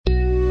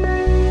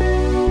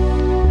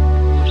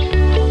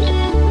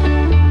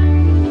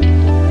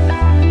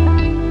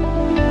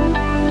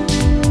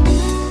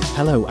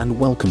and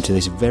welcome to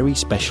this very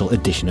special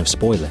edition of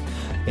Spoiler.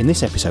 In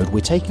this episode, we're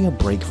taking a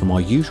break from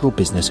our usual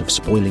business of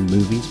spoiling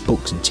movies,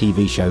 books and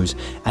TV shows,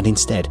 and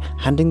instead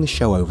handing the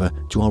show over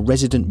to our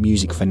resident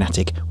music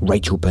fanatic,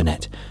 Rachel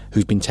Burnett,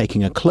 who's been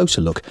taking a closer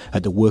look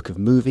at the work of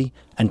movie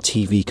and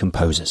TV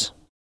composers.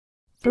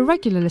 For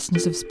regular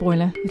listeners of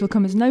Spoiler, it'll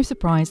come as no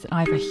surprise that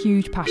I have a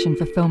huge passion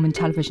for film and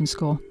television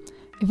score.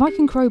 If I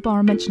can crowbar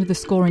a mention of the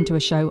score into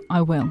a show,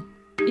 I will.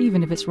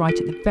 Even if it's right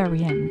at the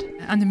very end.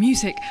 And the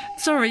music.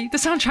 Sorry, the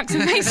soundtrack's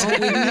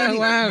amazing. Oh,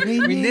 wow. We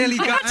nearly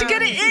got I had to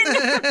get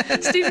it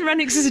in. Stephen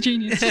Rennicks is a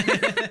genius.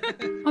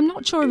 I'm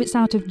not sure if it's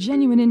out of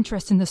genuine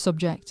interest in the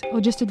subject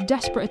or just a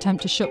desperate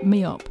attempt to shut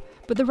me up,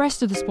 but the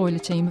rest of the Spoiler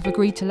team have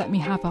agreed to let me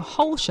have a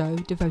whole show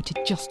devoted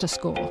just to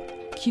score.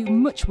 Cue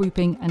much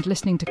whooping and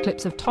listening to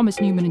clips of Thomas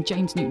Newman and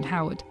James Newton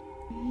Howard.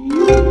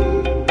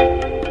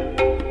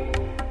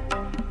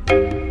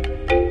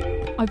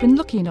 I've been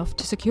lucky enough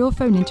to secure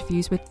phone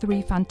interviews with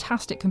three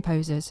fantastic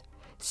composers.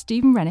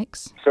 Stephen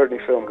Rennicks.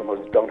 Certainly film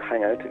composers don't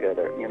hang out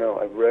together. You know,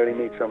 I rarely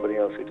meet somebody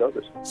else who does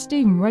it.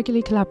 Stephen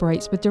regularly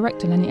collaborates with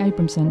director Lenny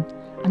Abramson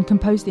and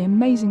composed the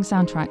amazing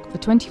soundtrack for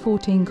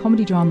 2014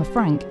 comedy drama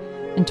Frank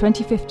and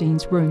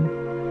 2015's Room.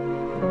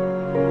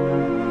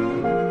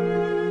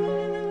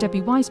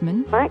 Debbie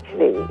Wiseman.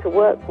 Actually, to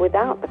work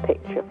without the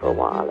picture for a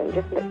while and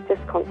just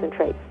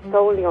concentrate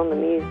solely on the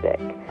music,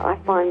 I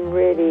find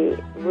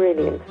really,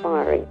 really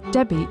inspiring.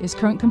 Debbie is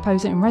current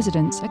composer in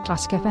residence at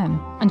Classic FM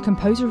and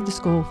composer of the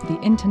score for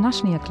the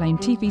internationally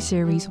acclaimed TV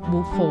series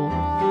Wolf Hall.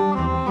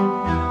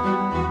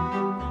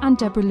 And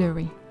Deborah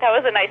Lurie. That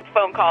was a nice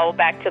phone call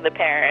back to the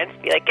parents.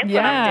 Be like, guess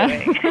what I'm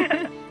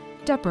doing?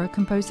 Deborah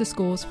composed the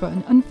scores for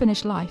An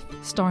Unfinished Life,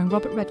 starring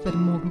Robert Redford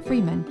and Morgan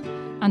Freeman,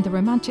 and the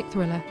romantic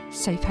thriller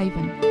Safe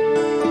Haven.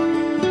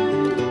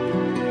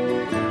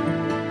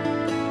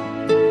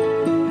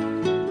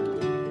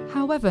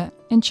 However,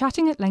 in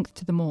chatting at length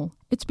to them all,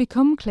 it's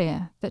become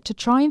clear that to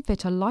try and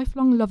fit a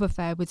lifelong love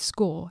affair with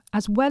score,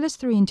 as well as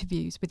 3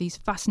 interviews with these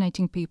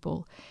fascinating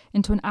people,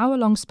 into an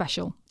hour-long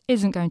special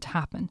isn't going to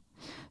happen.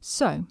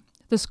 So,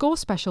 the score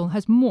special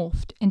has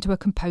morphed into a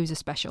composer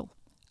special.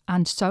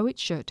 And so it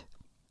should.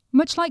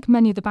 Much like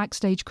many of the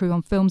backstage crew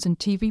on films and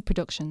TV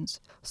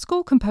productions,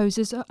 score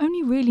composers are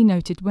only really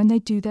noted when they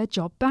do their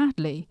job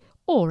badly,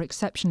 or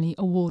exceptionally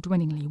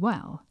award-winningly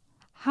well.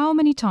 How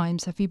many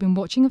times have you been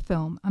watching a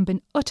film and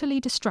been utterly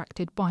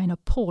distracted by an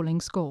appalling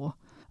score?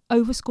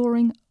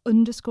 Overscoring,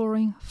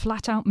 underscoring,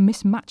 flat-out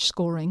mismatched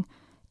scoring.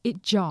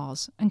 It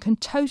jars and can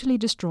totally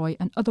destroy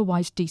an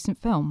otherwise decent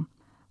film.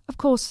 Of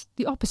course,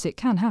 the opposite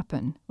can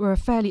happen, where a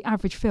fairly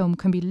average film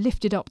can be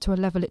lifted up to a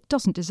level it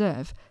doesn't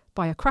deserve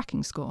by a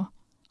cracking score.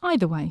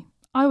 Either way,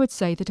 I would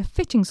say that a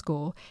fitting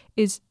score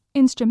is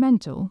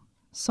instrumental,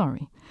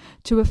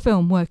 to a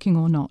film working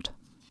or not.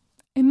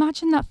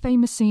 Imagine that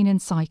famous scene in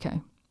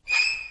Psycho.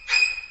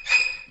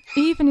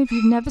 Even if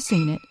you've never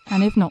seen it,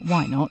 and if not,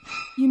 why not,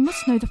 you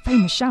must know the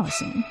famous shower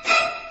scene.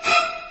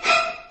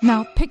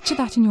 Now picture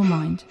that in your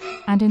mind,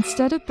 and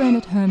instead of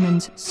Bernard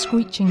Herrmann's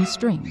screeching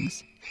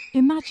strings,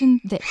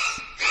 imagine this.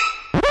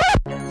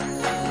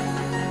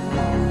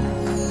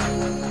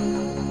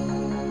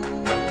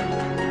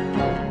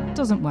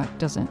 Doesn't work,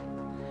 does it?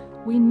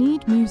 We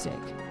need music,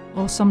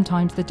 or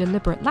sometimes the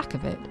deliberate lack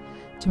of it,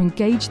 to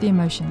engage the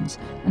emotions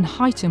and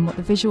heighten what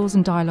the visuals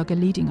and dialogue are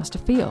leading us to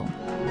feel.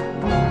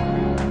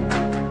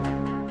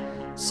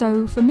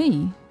 So for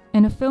me,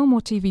 in a film or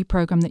TV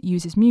programme that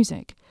uses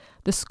music,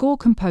 the score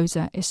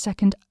composer is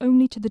second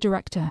only to the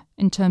director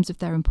in terms of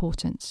their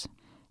importance.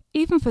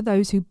 Even for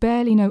those who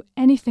barely know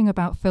anything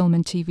about film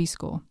and TV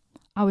score,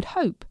 I would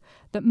hope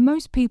that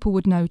most people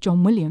would know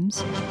John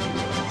Williams,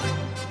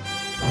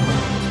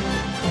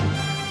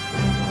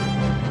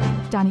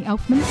 Danny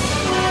Elfman,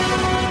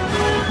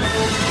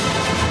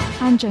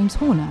 and James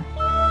Horner.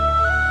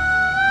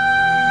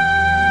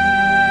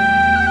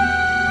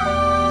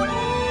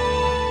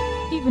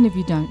 Even if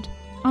you don't,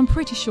 I'm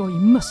pretty sure you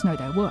must know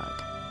their work.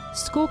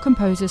 Score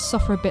composers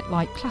suffer a bit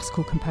like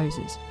classical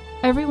composers.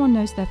 Everyone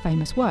knows their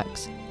famous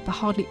works, but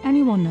hardly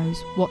anyone knows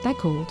what they're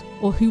called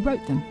or who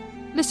wrote them.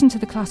 Listen to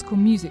the classical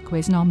music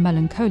quiz in our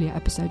Melancholia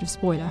episode of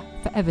Spoiler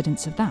for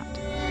evidence of that.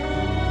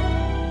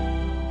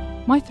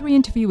 My 3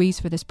 interviewees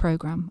for this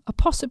programme are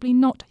possibly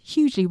not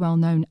hugely well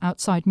known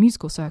outside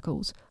musical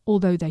circles,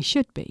 although they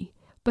should be,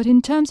 but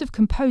in terms of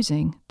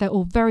composing, they're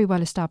all very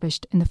well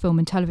established in the film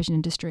and television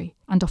industry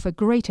and offer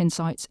great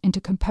insights into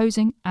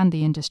composing and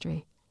the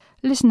industry.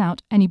 Listen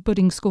out, any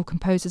budding score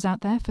composers out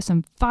there, for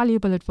some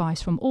valuable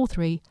advice from all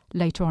 3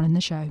 later on in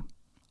the show.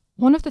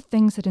 One of the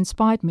things that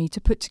inspired me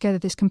to put together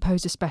this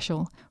composer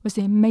special was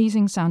the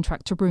amazing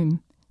soundtrack to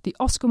Room, the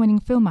Oscar-winning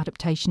film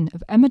adaptation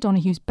of Emma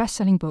Donoghue's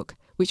best-selling book,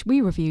 which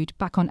we reviewed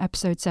back on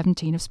episode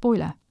 17 of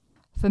Spoiler.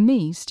 For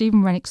me,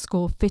 Stephen Rennicks'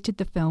 score fitted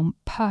the film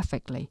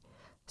perfectly,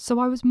 so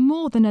I was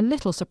more than a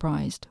little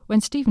surprised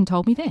when Stephen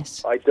told me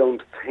this. I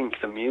don't think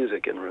the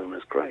music in Room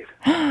is great.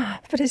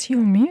 But it's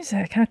your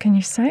music, how can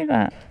you say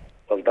that?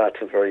 Well, that's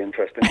a very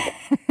interesting one.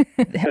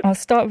 I'll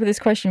start with this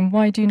question.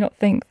 Why do you not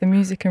think the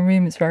music in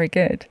Room is very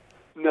good?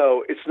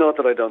 No, it's not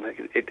that I don't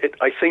think it.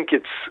 I think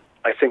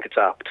it's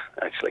apt,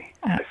 actually.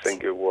 Apt. I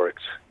think it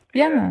works.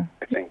 Yeah.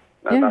 I think,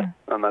 Yeah.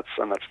 and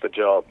that's the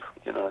job.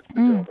 You know, it's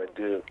the job I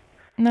do.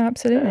 No,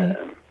 absolutely.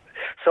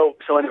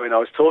 So anyway, I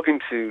was talking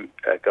to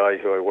a guy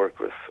who I worked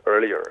with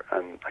earlier,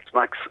 and it's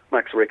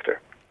Max Richter.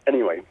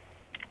 Anyway,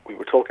 we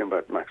were talking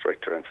about Max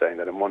Richter and saying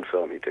that in one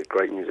film he did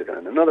great music, and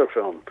in another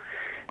film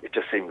it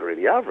just seemed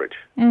really average.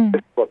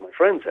 That's what my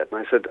friend said,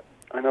 and I said,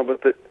 I know,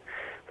 but the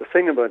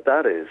thing about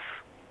that is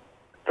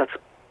that's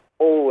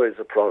always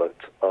a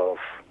product of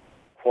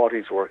what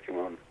he's working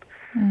on,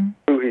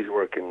 who he's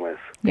working with,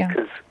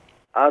 because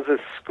as a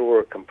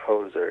score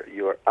composer,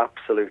 you are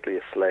absolutely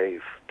a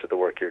slave to the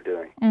work you're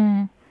doing.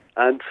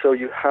 And so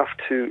you have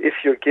to, if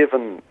you're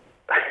given,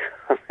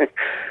 to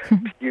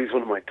use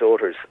one of my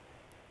daughter's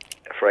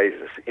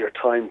phrases, your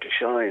time to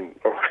shine,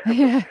 or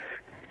whatever,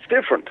 it's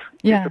different.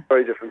 Yeah. It's a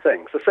very different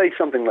thing. So say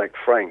something like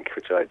Frank,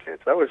 which I did,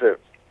 that was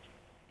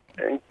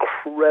an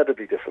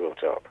incredibly difficult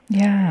job.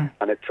 Yeah.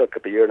 And it took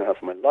up 1.5 years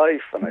of my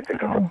life, and I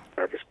think I got a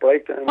nervous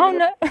breakdown. Oh,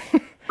 no.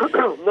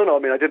 No, I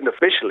mean, I didn't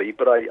officially,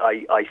 but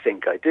I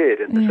think I did,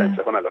 in the sense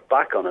that when I look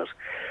back on it,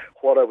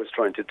 what I was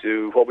trying to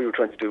do, what we were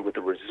trying to do with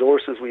the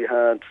resources we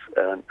had,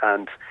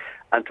 and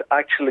to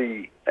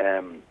actually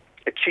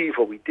achieve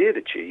what we did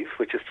achieve,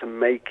 which is to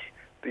make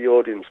the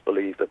audience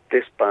believe that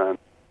this band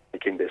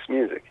making this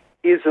music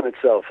is in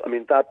itself, I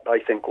mean, that I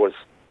think was,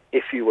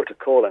 if you were to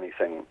call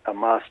anything a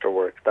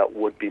masterwork, that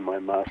would be my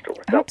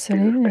masterwork.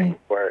 Absolutely. That would be the thing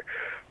where,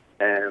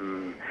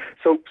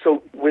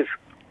 so with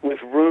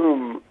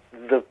Room,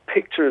 the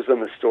pictures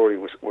and the story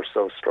were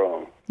so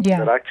strong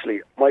that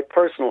actually my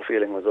personal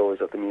feeling was always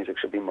that the music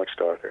should be much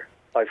darker.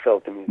 I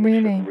felt the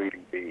music should really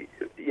be,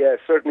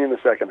 certainly in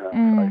the second half,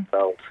 I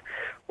felt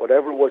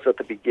whatever was at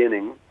the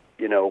beginning,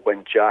 you know,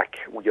 when Jack,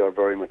 we are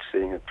very much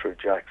seeing it through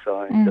Jack's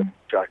eyes,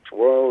 Jack's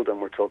world,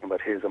 and we're talking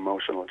about his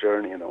emotional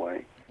journey in a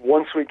way.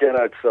 Once we get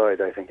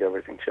outside, I think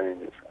everything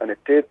changes. And it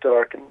did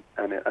darken,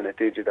 and it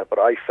did do that, but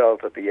I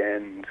felt at the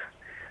end,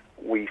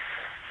 we,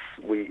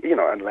 you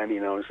know, and Lenny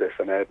knows this,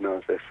 and Ed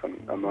knows this, and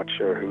I'm not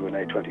sure who in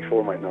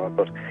A24 might know it,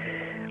 but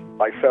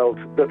I felt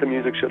that the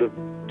music should have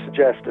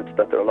suggested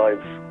that their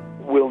lives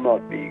will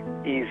not be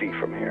easy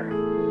from here.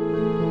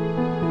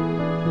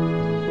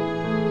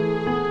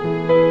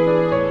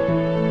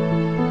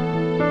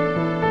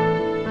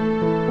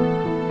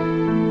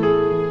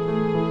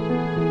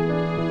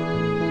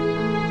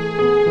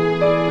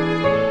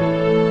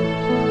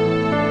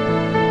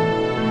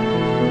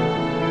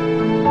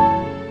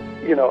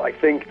 You know, I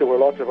think there were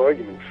lots of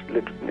arguments,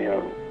 you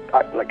know,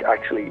 like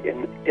actually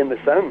in the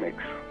sound mix,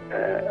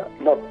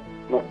 not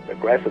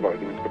aggressive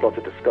arguments, but lots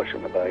of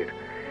discussion about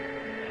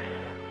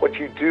what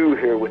you do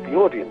here with the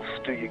audience.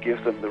 Do you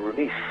give them the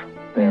relief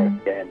there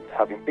at the end?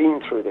 Having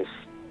been through this,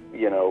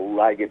 you know,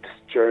 ragged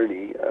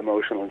journey,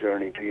 emotional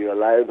journey, do you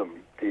allow them?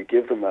 Do you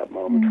give them that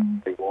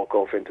moment? They walk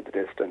off into the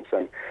distance.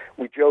 And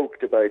we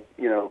joked about,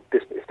 you know,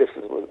 if this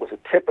was a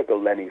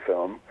typical Lenny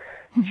film,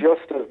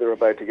 just as they're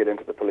about to get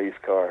into the police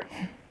car,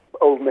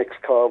 old Mick's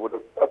car would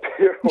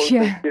appear or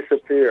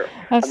disappear,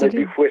 and they'd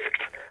be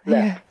whisked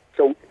left.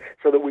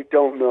 So that we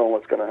don't know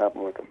what's going to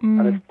happen with them.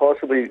 And it's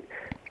possibly,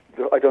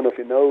 I don't know if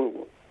you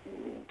know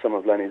some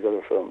of Lenny's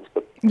other films,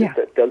 but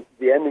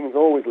the ending is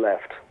always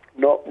left,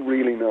 not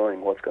really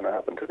knowing what's going to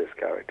happen to this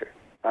character.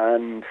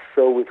 And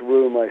so with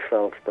Room, I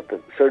felt that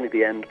certainly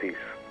the end piece,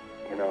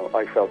 you know,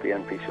 I felt the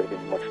end piece should have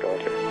been much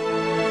darker.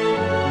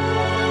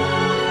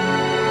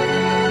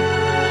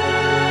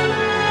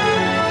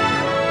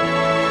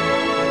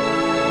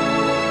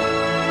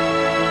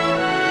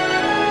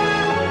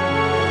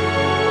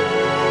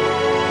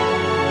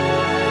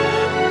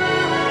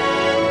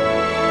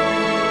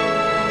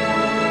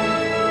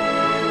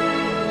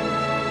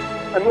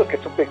 And look,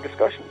 it's a big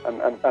discussion,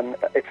 and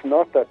it's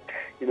not that,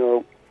 you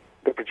know,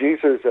 the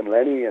producers and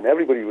Lenny and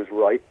everybody was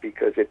right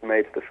because it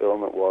made the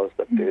film it was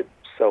that did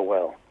so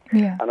well.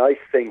 Yeah. And I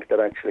think that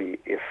actually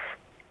if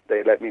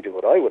they let me do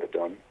what I would have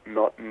done,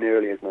 not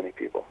nearly as many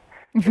people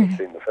would have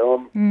seen the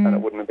film, and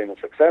it wouldn't have been as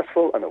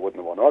successful, and it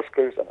wouldn't have won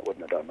Oscars, and it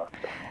wouldn't have done that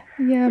stuff.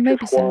 Yeah,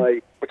 maybe so.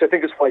 Which I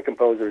think is why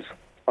composers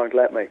aren't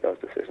let make those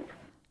decisions.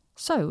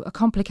 So, a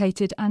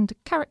complicated and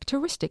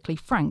characteristically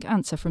frank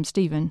answer from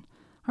Stephen.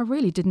 I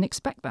really didn't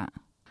expect that.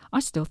 I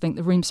still think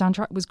the Room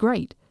soundtrack was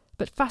great,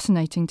 but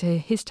fascinating to hear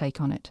his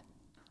take on it.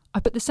 I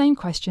put the same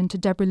question to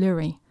Deborah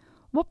Lurie.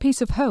 What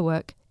piece of her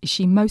work is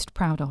she most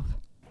proud of?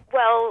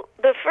 Well,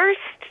 the first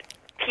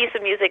piece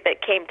of music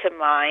that came to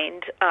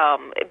mind,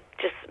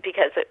 just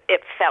because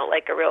it felt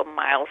like a real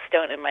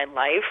milestone in my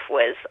life,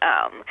 was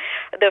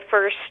the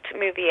first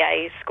movie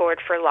I scored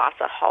for Lasse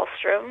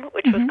Hallström,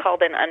 which was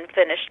called An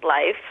Unfinished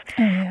Life.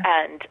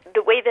 And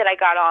the way that I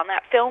got on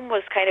that film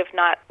was kind of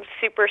not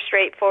super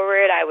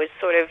straightforward. I was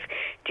sort of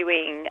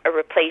doing a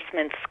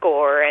replacement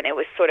score, and it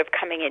was sort of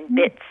coming in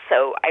bits,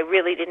 so I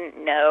really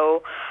didn't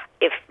know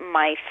if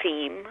my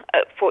theme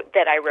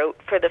that I wrote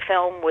for the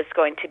film was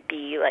going to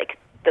be like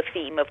the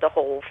theme of the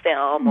whole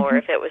film, or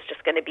if it was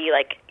just going to be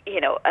like, you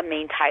know, a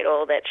main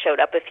title that showed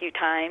up a few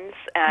times.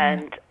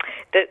 And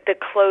the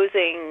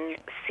closing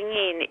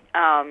scene,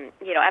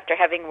 after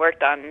having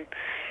worked on,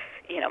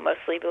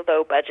 mostly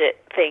below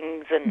budget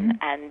things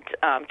and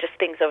just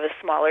things of a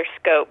smaller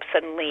scope,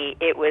 suddenly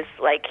it was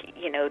like,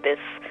 this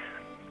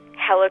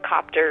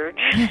helicopter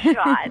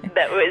shot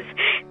that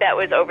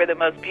was over the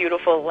most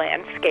beautiful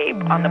landscape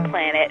on the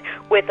planet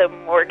with a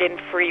Morgan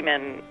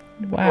Freeman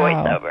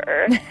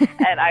voiceover.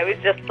 And I was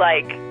just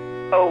like,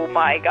 oh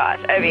my gosh.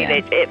 I mean,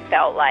 it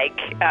felt like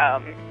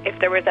if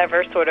there was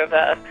ever sort of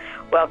a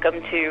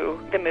welcome to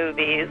the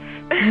movies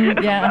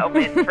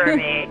moment for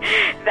me,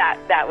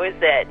 that was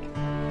it.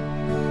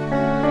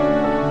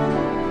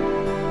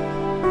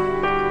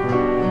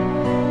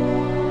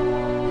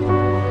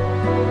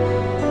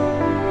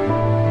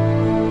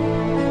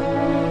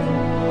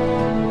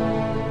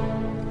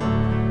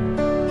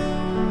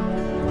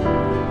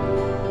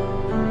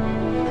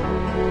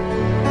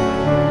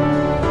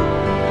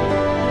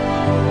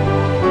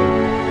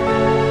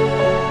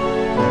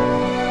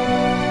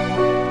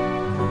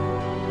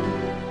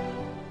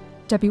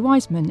 Debbie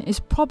Wiseman is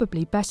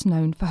probably best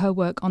known for her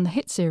work on the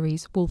hit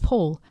series Wolf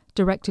Hall,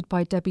 directed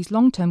by Debbie's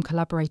long-term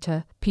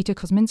collaborator Peter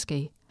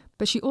Kosminski.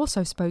 But she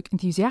also spoke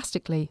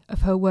enthusiastically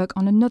of her work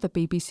on another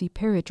BBC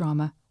period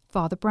drama,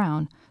 Father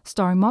Brown,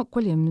 starring Mark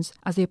Williams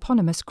as the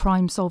eponymous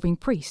crime-solving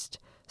priest.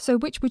 So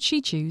which would she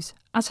choose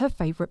as her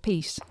favourite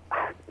piece?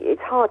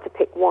 It's hard to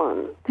pick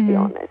one, to be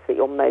honest, that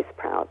you're most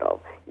proud of.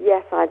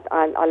 Yes,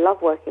 I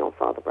love working on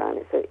Father Brown.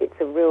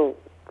 It's a real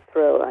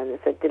thrill, and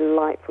it's a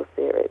delightful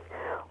series.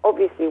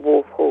 Obviously,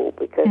 Wolf Hall,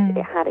 because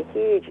it had a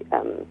huge,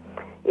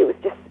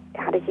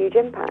 had a huge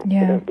impact.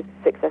 Yeah. It was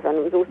a success, and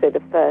it was also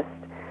the first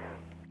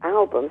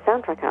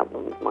soundtrack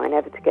album of mine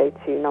ever to go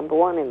to number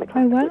one in the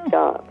classical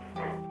charts.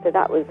 So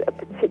that was a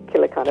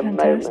particular kind of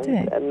moment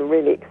and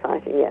really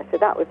exciting. Yeah, so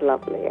that was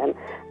lovely,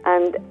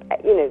 and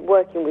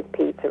working with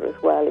Peter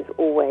as well is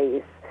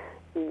always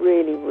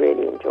really,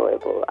 really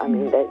enjoyable. I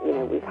mean,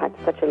 we've had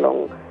such a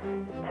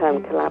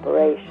long-term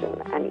collaboration,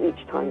 and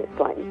each time it's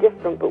slightly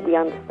different, but we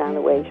understand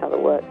the way each other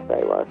works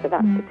very well. So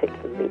that's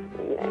particularly,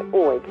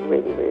 always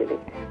really, really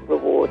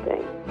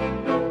rewarding.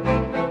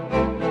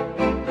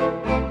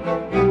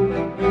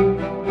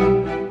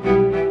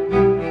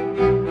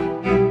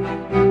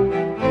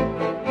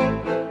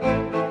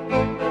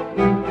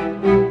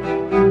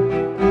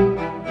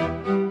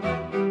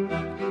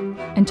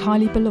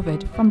 Entirely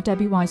Beloved from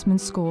Debbie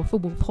Wiseman's score for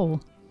Wolf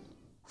Hall.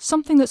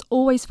 Something that's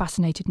always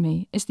fascinated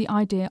me is the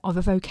idea of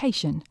a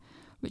vocation,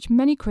 which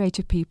many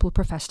creative people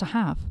profess to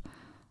have.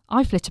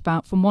 I flit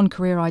about from one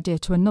career idea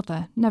to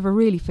another, never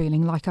really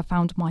feeling like I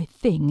found my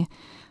thing.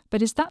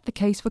 But is that the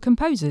case for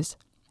composers?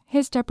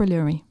 Here's Deborah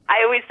Lurie.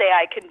 I always say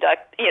I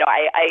conduct,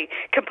 I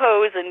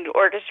compose and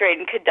orchestrate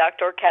and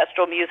conduct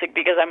orchestral music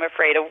because I'm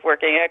afraid of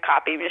working a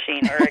copy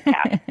machine or a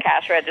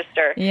cash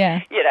register. Yeah.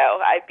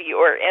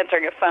 Or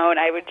answering a phone.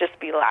 I would just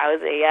be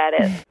lousy at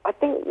it. I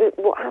think that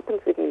what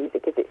happens with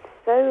music is it's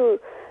so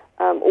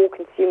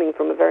all-consuming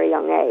from a very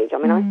young age. I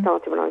mean, I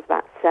started when I was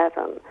about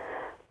 7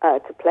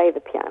 to play the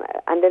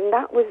piano, and then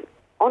that was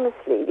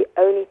honestly the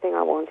only thing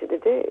I wanted to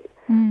do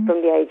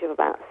from the age of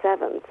about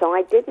 7. So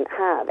I didn't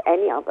have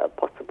any other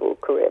possible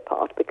career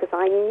path because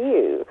I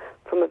knew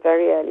from a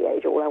very early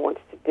age all I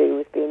wanted to do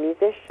was be a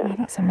musician. Oh,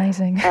 that's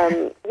amazing.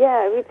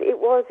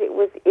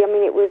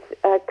 It was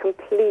a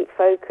complete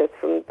focus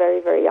from a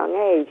very, very young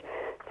age.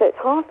 So it's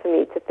hard for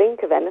me to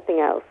think of anything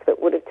else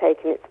that would have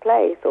taken its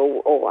place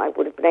or I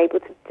would have been able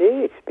to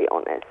do, to be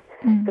honest,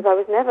 because I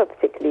was never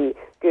particularly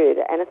good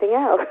at anything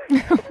else.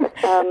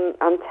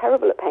 I'm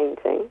terrible at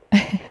painting.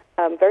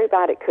 I'm very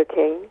bad at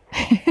cooking.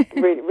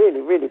 Really,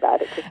 really, really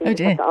bad at cooking. Oh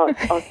dear. I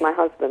have to ask my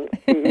husband,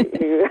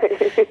 who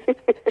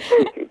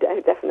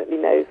definitely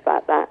knows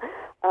about that.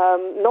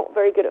 Not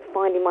very good at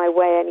finding my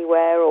way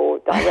anywhere or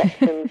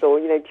directions or,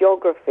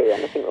 geography,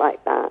 anything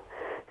like that.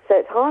 So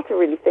it's hard to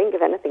really think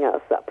of anything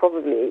else that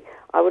probably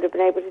I would have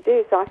been able to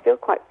do. So I feel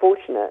quite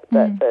fortunate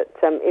that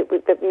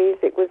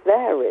music was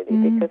there,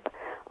 really, because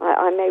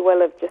I may well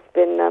have just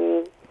been,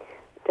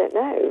 don't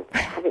know,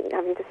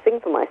 having to sing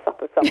for my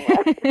supper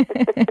somewhere.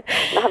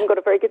 I haven't got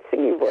a very good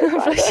singing voice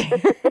either.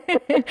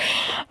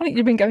 I think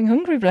you've been going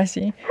hungry, bless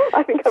you.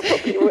 I think I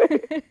probably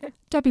would.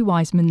 Debbie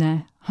Wiseman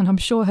there, and I'm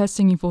sure her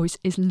singing voice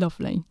is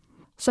lovely.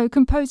 So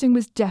composing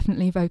was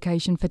definitely a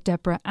vocation for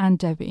Deborah and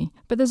Debbie,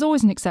 but there's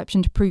always an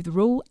exception to prove the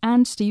rule,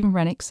 and Stephen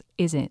Rennicks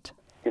is it.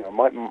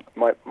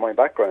 My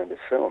background is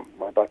film.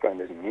 My background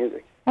is in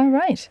music. Oh,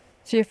 right.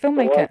 So you're a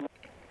filmmaker.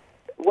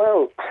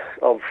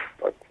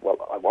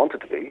 I wanted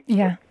to be.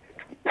 Yeah.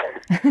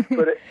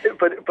 but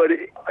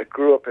I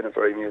grew up in a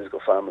very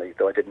musical family,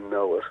 though I didn't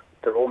know it.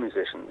 They're all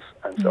musicians,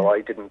 and so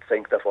I didn't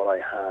think that what I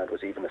had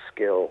was even a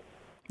skill,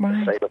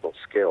 a saleable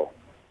skill.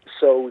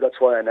 So that's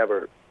why I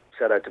never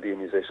set out to be a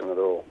musician at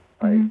all.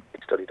 I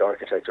studied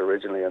architecture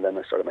originally, and then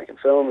I started making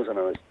films, and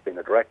I was being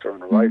a director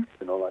and a writer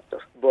and all that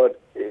stuff. But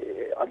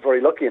I'm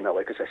very lucky in that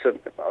way, because I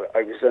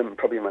was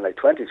probably in my late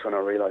 20s when I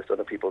realised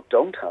other people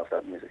don't have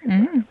that music at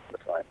the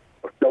time,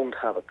 or don't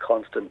have a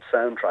constant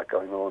soundtrack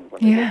going on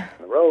when they go on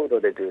the road, or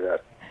they do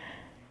that.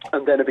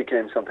 And then it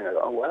became something I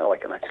thought, oh wow, I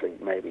can actually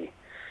maybe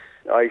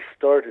I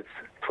started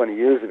 20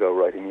 years ago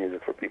writing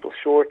music for people's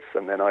shorts,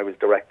 and then I was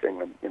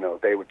directing, and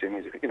they would do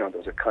music. There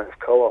was a kind of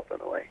co-op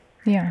in a way.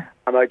 Yeah.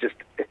 And it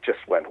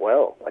just went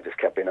well. I just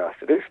kept being asked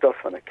to do stuff,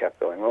 and it kept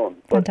going on.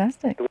 But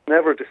fantastic. It was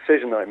never a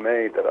decision I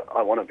made that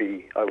I want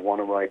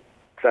to write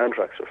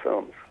soundtracks for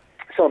films.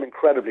 So I'm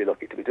incredibly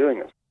lucky to be doing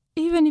this.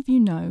 Even if you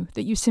know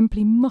that you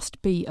simply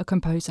must be a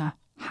composer,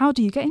 how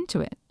do you get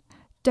into it?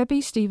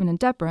 Debbie, Stephen and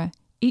Deborah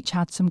each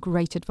had some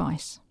great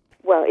advice.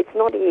 Well, it's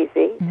not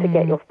easy to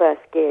get your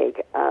first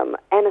gig.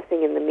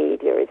 Anything in the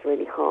media is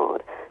really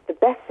hard. The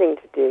best thing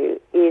to do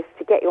is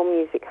to get your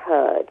music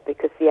heard,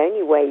 because the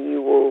only way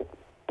you will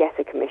get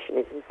a commission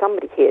is if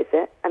somebody hears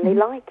it and they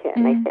like it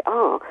and they say,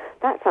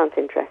 that sounds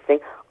interesting.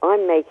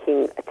 I'm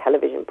making a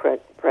television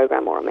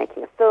program or I'm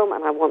making a film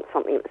and I want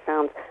something that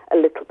sounds a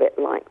little bit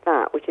like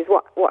that, which is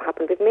what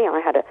happened with me. I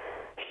had a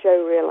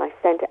show reel, I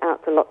sent it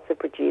out to lots of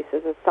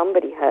producers and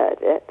somebody heard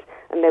it,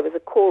 and there was a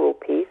choral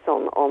piece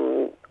on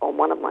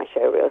one of my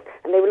show reels,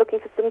 and they were looking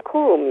for some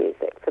choral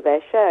music for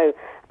their show,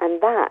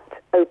 and that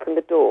opened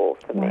the door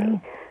for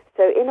me.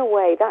 So in a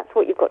way, that's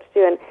what you've got to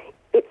do, and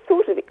it's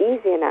sort of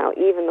easier now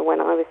even than when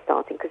I was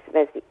starting, because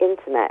there's the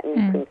internet, and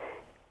you can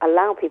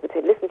allow people to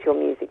listen to your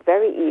music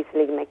very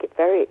easily, make it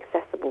very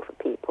accessible for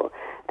people,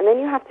 and then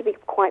you have to be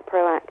quite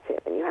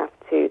proactive, and you have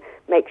to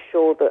make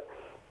sure that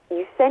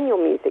you send your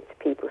music to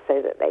people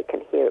so that they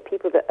can hear it,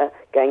 people that are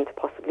going to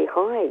possibly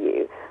hire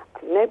you.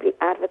 Nobody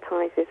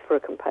advertises for a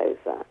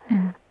composer.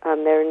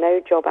 There are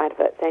no job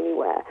adverts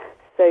anywhere.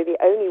 So the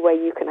only way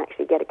you can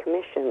actually get a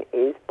commission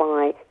is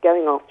by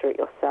going after it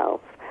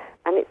yourself.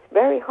 And it's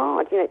very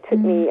hard. It took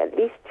me at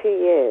least 2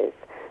 years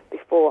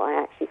before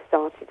I actually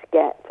started to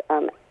get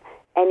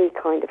any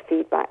kind of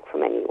feedback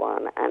from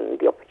anyone and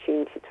the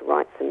opportunity to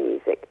write some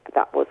music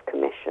that was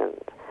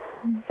commissioned.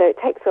 So it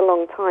takes a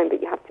long time,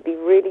 but you have to be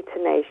really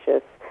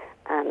tenacious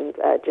and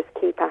just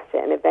keep at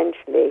it, and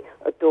eventually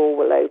a door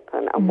will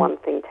open and one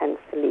thing tends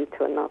to lead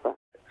to another.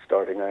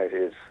 Starting out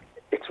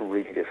it's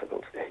really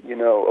difficult.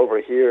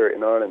 Over here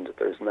in Ireland,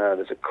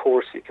 there's a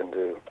course you can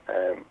do,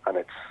 and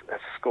it's a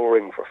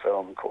scoring for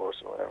film course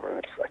or whatever,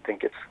 and I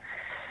think it's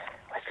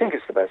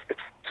the best. It's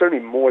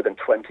certainly more than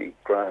 20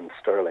 grand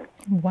sterling.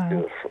 Wow. To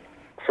do it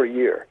for a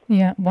year.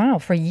 Yeah, wow,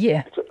 for a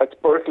year. It's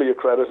Berkeley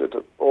accredited,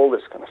 all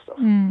this kind of stuff.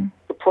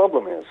 The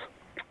problem is,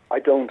 I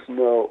don't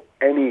know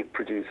any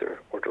producer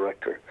or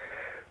director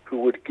who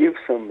would give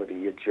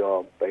somebody a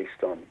job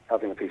based on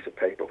having a piece of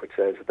paper which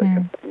says that they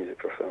can make music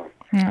for film.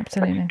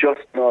 Absolutely. That's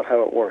just not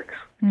how it works.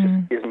 It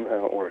just isn't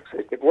how it works.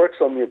 It works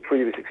on your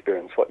previous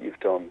experience, what you've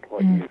done,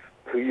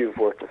 who you've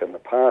worked with in the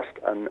past,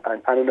 and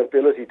an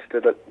ability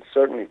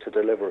certainly to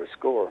deliver a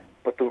score.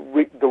 But the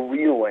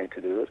real way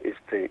to do it is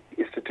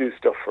to do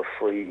stuff for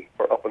free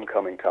for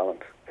up-and-coming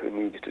talent who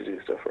need to do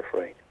stuff for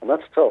free. And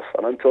that's tough.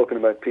 And I'm talking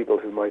about people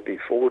who might be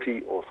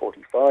 40 or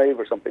 45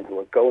 or something, who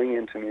are going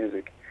into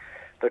music.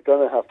 They're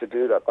going to have to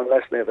do that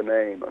unless they have a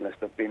name, unless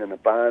they've been in a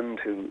band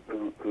who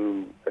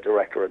a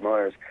director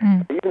admires.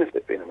 Even if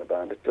they've been in a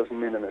band, it doesn't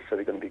mean they're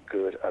necessarily going to be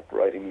good at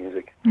writing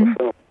music for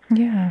film.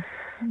 Yeah,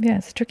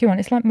 it's a tricky one.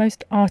 It's like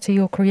most arty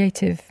or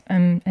creative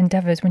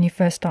endeavours. When you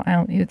first start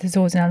out, there's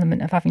always an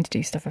element of having to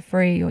do stuff for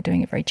free or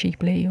doing it very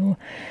cheaply or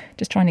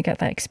just trying to get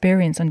that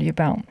experience under your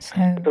belt.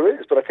 So. There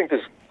is, but I think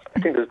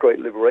there's great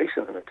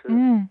liberation in it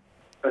too.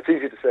 It's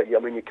easy to say,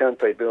 you can't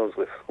pay bills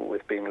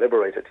with being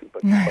liberated,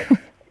 but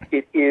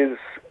it is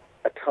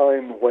a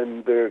time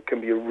when there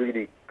can be a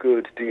really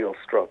good deal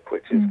struck,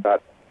 which is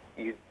that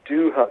you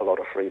do have a lot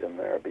of freedom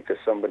there, because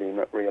somebody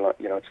not realize,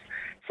 it's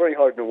very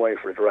hard in a way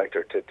for a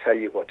director to tell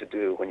you what to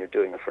do when you're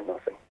doing it for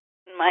nothing.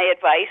 My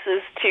advice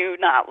is to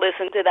not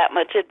listen to that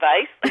much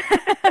advice,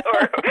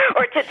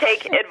 or to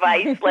take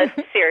advice less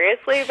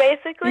seriously,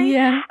 basically.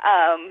 Yeah.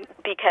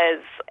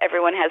 Because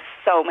everyone has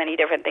so many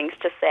different things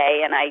to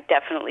say, and I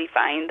definitely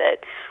find that,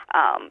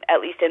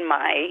 at least in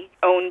my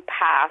own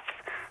path,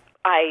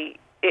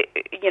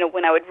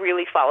 when I would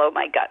really follow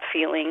my gut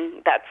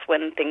feeling, that's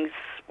when things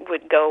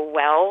would go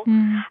well.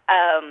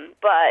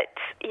 But,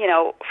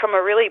 from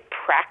a really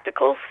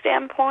practical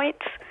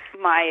standpoint,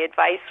 my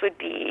advice would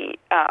be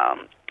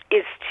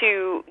is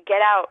to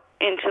get out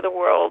into the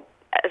world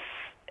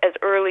as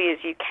early as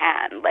you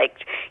can.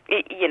 Like,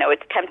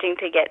 it's tempting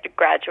to get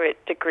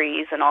graduate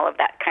degrees and all of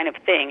that kind of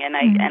thing,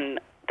 and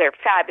they're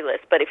fabulous.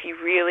 But if you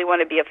really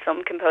want to be a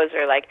film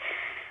composer,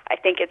 I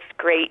think it's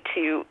great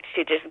to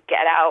just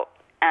get out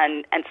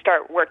and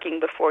start working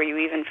before you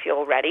even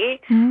feel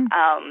ready,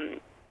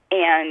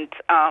 and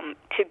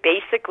to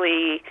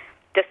basically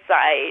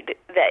decide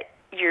that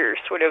you're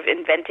sort of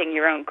inventing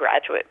your own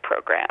graduate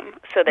program,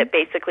 so that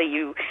basically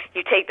you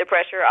take the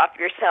pressure off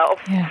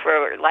yourself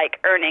for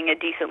earning a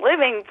decent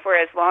living for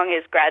as long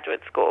as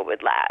graduate school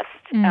would last.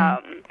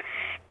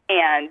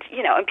 And,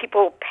 and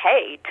people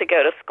pay to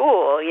go to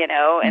school,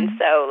 and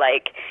so,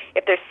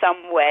 if there's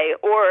some way,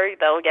 or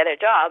they'll get a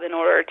job in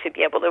order to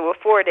be able to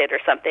afford it or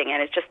something,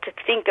 and it's just to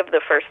think of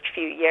the first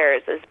few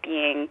years as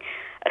being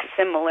a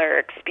similar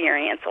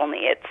experience, only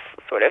it's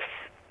sort of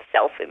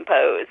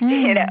self-imposed,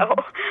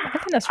 I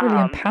think that's really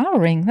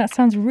empowering. That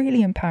sounds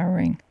really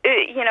empowering.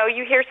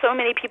 you hear so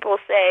many people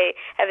say,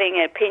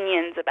 having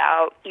opinions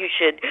about you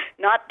should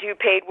not do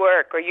paid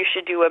work or you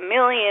should do 1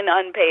 million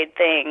unpaid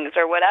things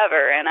or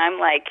whatever. And I'm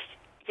like,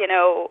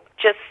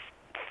 just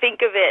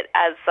think of it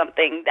as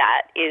something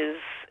that is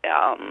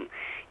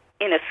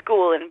in a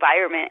school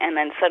environment, and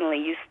then suddenly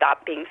you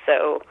stop being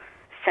so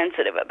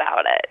sensitive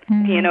about it.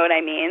 Do you know what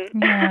I mean?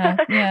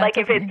 Yeah, like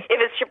if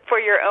it's for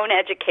your own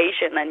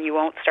education, then you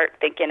won't start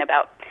thinking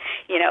about,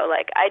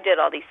 like I did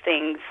all these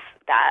things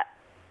that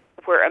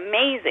were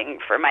amazing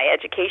for my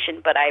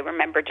education, but I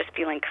remember just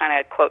feeling kind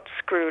of, quote,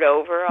 screwed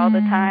over all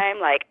the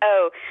time. Like,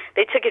 oh,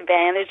 they took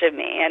advantage of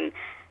me, and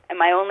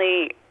my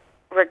only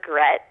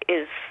regret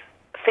is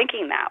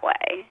thinking that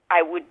way.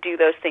 I would do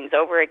those things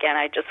over again.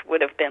 I just would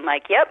have been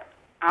like, yep,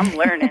 I'm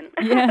learning.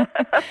 Yeah,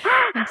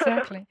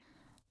 exactly.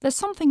 There's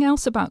something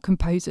else about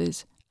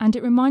composers, and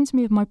it reminds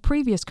me of my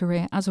previous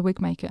career as a wig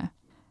maker.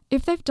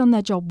 If they've done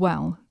their job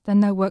well,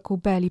 then their work will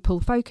barely pull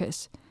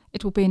focus.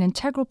 It will be an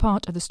integral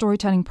part of the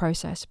storytelling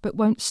process, but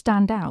won't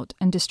stand out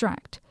and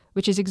distract,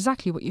 which is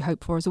exactly what you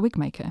hope for as a wig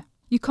maker.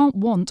 You can't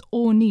want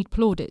or need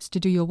plaudits to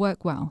do your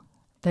work well.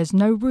 There's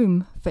no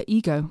room for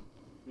ego.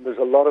 There's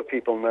a lot of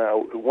people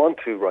now who want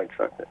to write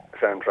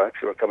soundtracks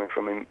who are coming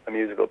from a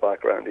musical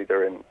background,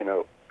 either in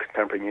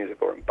contemporary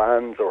music or in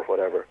bands or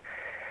whatever.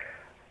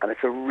 And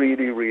it's a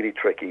really, really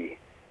tricky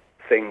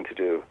thing to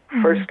do.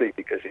 Firstly,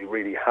 because you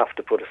really have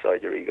to put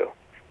aside your ego.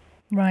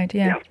 Right,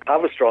 yeah. You have to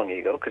have a strong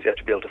ego because you have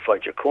to be able to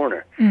fight your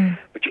corner.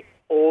 But you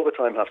all the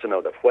time have to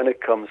know that when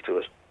it comes to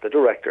it, the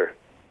director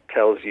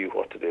tells you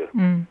what to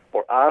do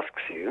or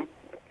asks you.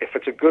 If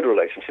it's a good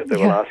relationship, they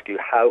will ask you,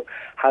 how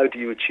do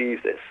you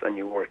achieve this? And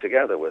you work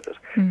together with it.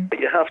 But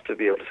you have to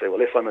be able to say,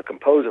 well, if I'm a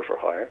composer for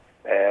hire,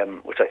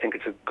 which I think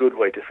it's a good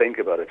way to think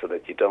about it so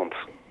that you don't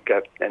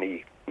get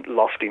any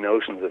lofty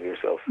notions of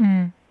yourself,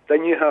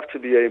 then you have to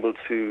be able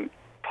to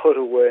put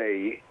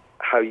away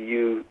how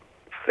you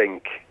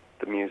think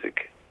the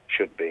music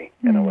should be,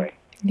 in a way.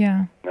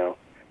 Yeah. No,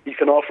 you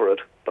can offer it,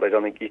 but I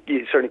don't think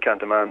you certainly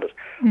can't demand it.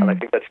 And I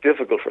think that's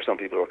difficult for some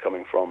people who are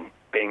coming from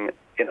being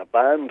in a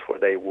band where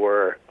they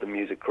were the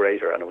music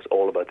creator and it was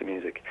all about the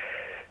music,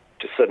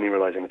 just suddenly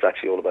realizing it's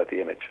actually all about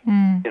the image.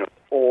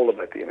 All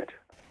about the image.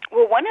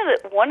 Well, one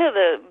of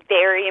the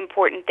very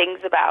important things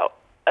about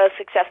a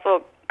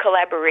successful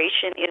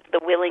collaboration is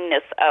the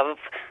willingness of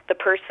the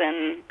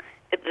person.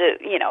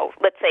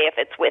 Let's say if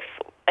it's with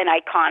an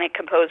iconic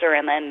composer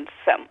and then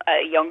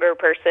a younger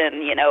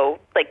person,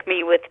 like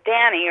me with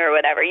Danny or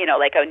whatever,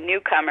 like a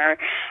newcomer,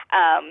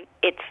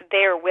 it's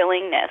their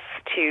willingness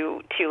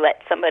to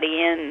let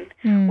somebody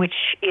in, which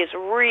is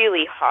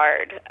really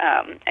hard.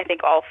 I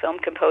think all film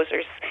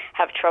composers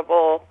have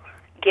trouble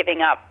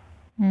giving up.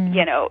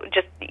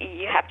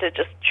 You have to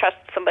just trust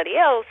somebody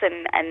else,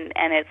 and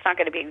it's not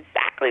going to be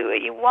exactly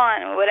what you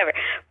want or whatever.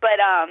 But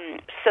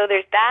so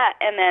there's that,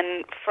 and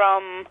then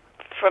from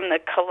the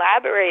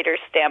collaborator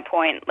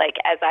standpoint, like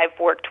as I've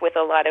worked with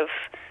a lot of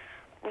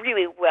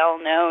really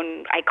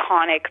well-known,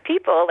 iconic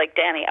people like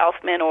Danny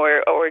Elfman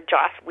or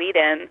Joss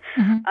Whedon,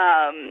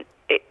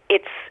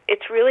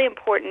 it's really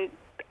important.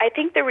 I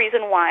think the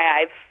reason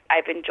why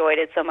I've enjoyed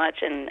it so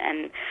much and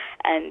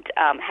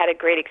had a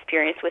great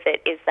experience with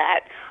it is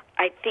that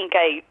I think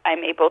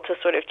I'm able to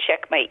sort of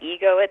check my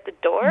ego at the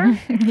door.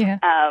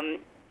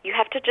 You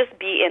have to just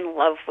be in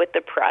love with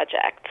the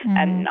project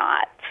and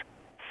not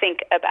think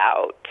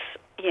about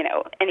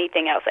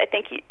anything else. I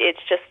think it's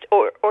just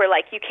or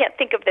like you can't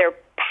think of their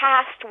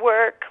past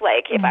work.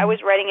 Like if I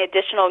was writing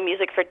additional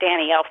music for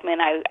Danny Elfman,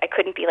 I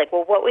couldn't be like,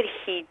 well, what would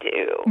he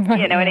do?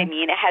 You know what I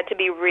mean? It had to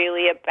be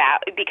really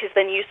about, because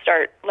then you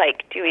start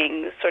like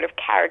doing sort of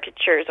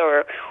caricatures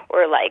or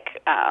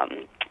like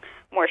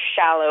more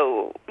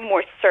shallow,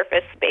 more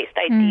surface-based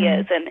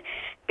ideas, and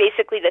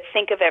basically to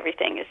think of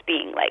everything as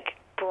being like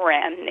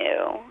brand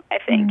new, I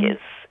think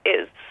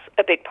is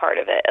a big part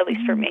of it, at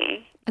least for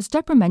me. As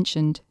Deborah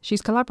mentioned,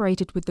 she's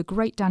collaborated with the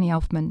great Danny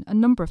Elfman a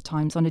number of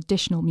times on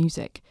additional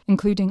music,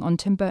 including on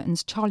Tim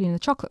Burton's Charlie and the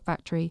Chocolate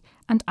Factory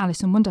and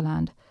Alice in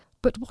Wonderland.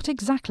 But what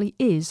exactly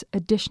is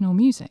additional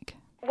music?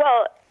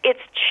 Well, it's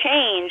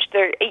changed.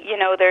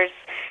 There's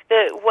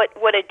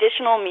what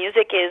additional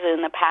music is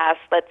in the past,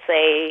 let's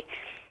say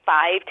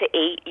 5 to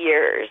 8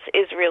 years,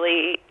 is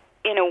really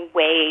in a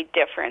way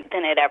different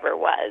than it ever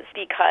was,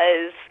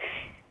 because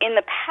in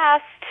the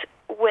past,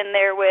 when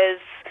there was,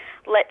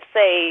 let's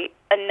say,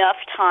 enough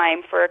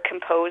time for a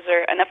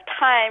composer, enough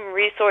time,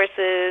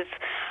 resources,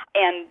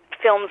 and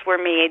films were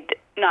made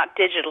not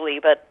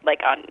digitally, but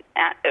like on,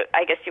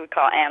 I guess you would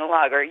call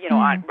analog, or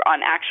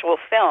on actual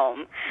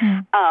film.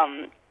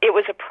 It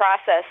was a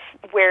process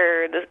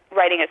where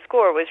writing a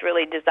score was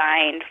really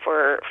designed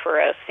for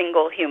a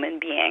single human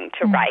being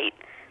to write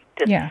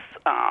this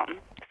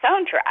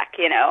soundtrack,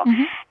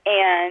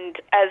 And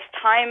as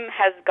time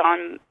has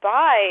gone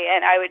by,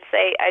 and I'd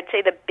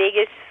say the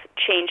biggest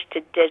change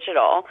to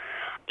digital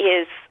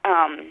is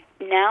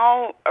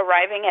now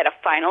arriving at a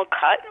final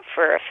cut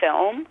for a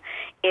film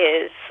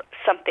is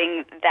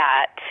something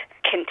that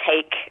can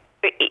take,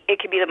 it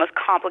can be the most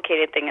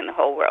complicated thing in the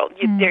whole world.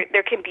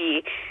 There can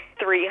be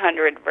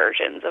 300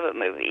 versions of a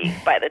movie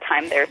by the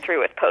time they're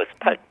through with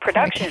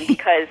post-production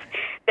because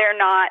they're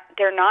not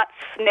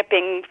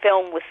snipping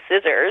film with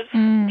scissors. Do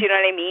you know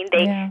what I mean?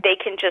 They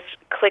can just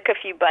click a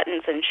few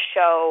buttons and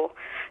show.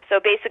 So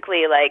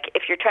basically, like,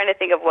 if you're trying to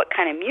think of what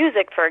kind of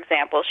music, for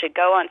example, should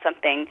go on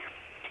something,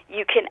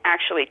 you can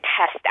actually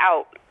test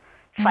out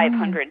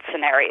 500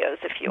 scenarios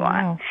if you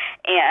want.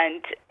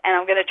 And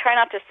I'm going to try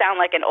not to sound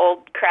like an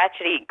old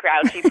crotchety,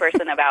 grouchy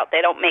person about they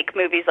don't make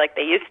movies like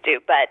they used to,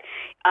 but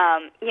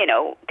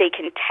they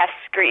can test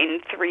screen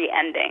 3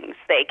 endings.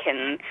 They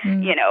can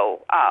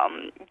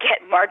get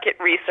market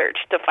research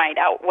to find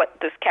out what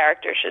this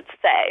character should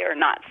say or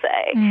not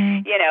say.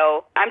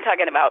 I'm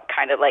talking about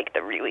kind of like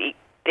the really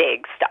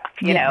big stuff,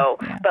 you know,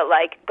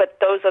 but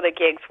those are the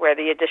gigs where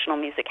the additional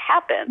music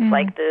happens,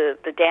 like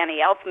the Danny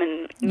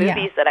Elfman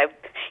movies that I've,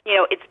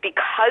 it's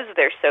because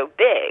they're so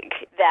big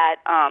that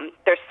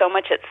there's so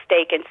much at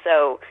stake, and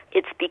so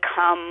it's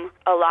become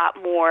a lot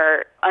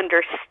more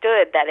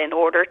understood that in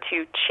order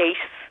to chase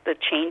the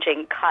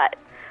changing cut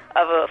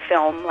of a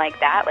film like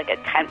that, like a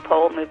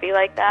tentpole movie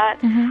like that,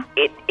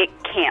 it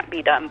can't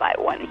be done by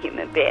one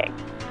human being.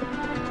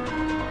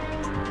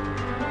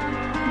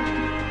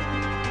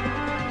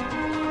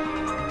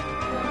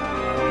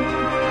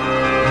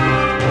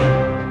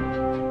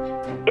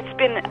 It's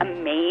been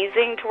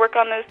amazing to work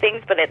on those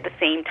things, but at the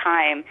same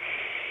time,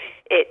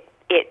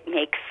 it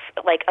makes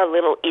like a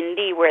little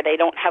indie where they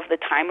don't have the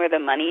time or the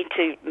money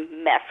to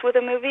mess with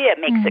a movie. It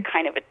makes it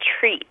kind of a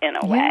treat in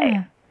a way,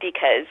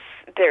 because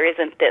there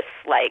isn't this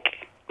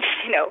like,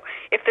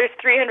 if there's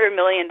 $300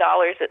 million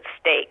at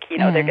stake,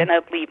 they're going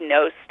to leave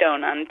no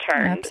stone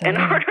unturned in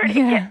order to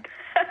get.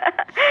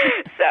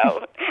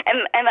 So,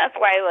 and that's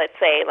why, let's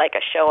say, like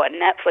a show on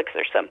Netflix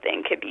or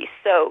something could be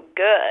so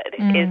good,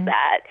 is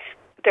that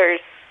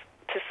there's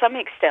to some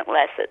extent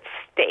less at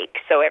stake,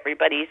 so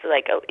everybody's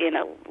like in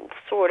a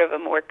sort of a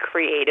more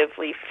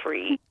creatively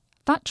free.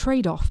 That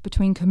trade-off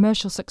between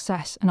commercial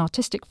success and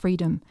artistic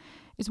freedom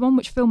is one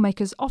which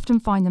filmmakers often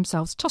find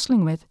themselves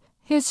tussling with.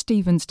 Here's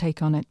Stephen's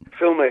take on it.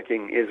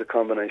 Filmmaking is a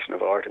combination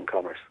of art and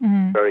commerce,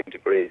 varying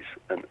degrees,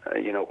 and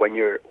when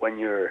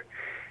you're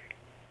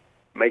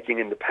making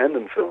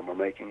independent film or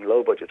making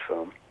low-budget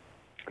film,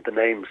 the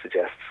name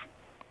suggests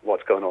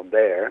what's going on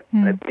there.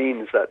 It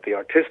means that the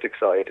artistic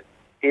side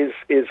is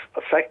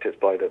affected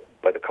by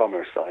the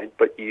commerce side,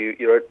 but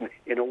you're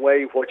in a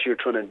way what you're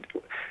trying to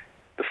do,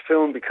 the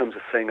film becomes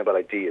a thing about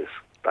ideas.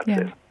 That's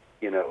it.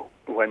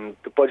 When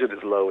the budget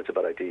is low, it's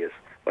about ideas.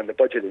 When the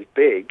budget is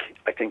big,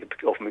 I think it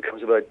often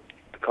becomes about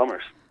the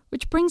commerce.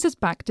 Which brings us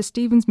back to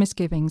Stephen's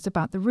misgivings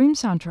about the Room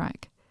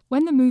soundtrack.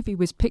 When the movie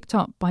was picked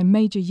up by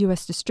major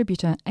US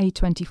distributor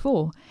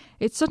A24,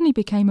 it suddenly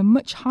became a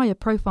much higher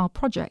profile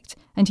project,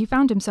 and he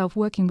found himself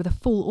working with a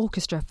full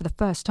orchestra for the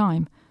first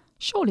time.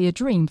 Surely a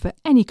dream for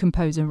any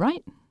composer,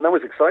 right? That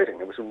was exciting.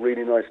 It was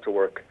really nice to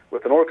work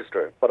with an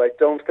orchestra, but I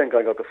don't think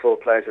I got the full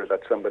pleasure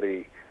that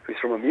somebody who's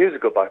from a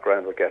musical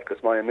background would get,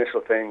 because my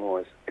initial thing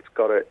was it's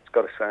got to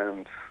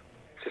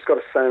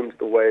sound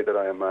the way that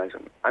I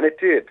imagine, and it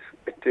did.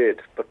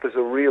 But there's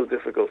a real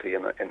difficulty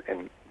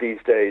in these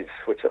days,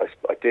 which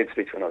I did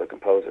speak to another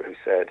composer who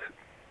said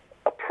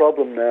a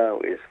problem now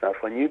is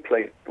that when you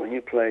play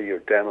your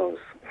demos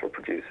for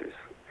producers,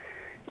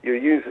 you're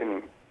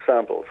using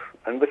samples,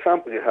 and the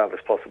sample you have is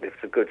possibly, if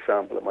it's a good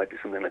sample, it might be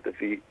something like the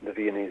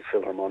Viennese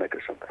Philharmonic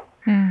or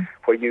something,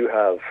 where you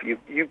have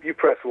you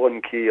press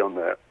one key on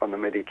the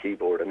MIDI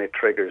keyboard and it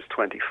triggers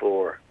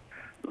 24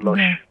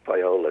 lush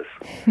violas.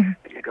 And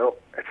you go,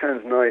 it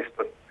sounds nice,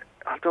 but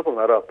I'll double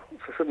that up.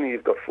 So suddenly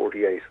you've got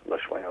 48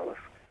 lush violas,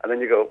 and then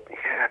you go,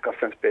 that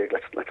sounds big.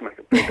 Let's make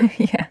it bigger.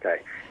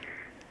 Okay.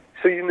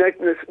 So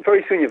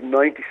very soon you have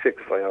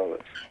 96 violas,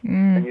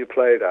 and you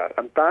play that,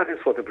 and that is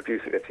what the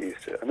producer gets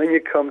used to. And then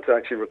you come to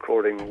actually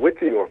recording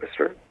with the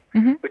orchestra,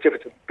 which if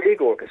it's a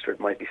big orchestra, it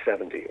might be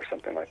 70 or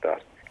something like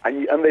that.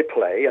 And they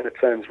play, and it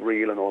sounds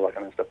real and all that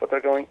kind of stuff, but they're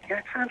going,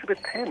 it sounds a bit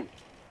thin.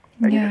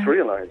 And you just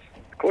realise,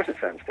 of course it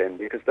sounds thin,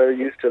 because they're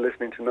used to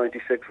listening to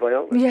 96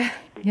 violas.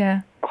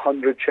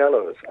 100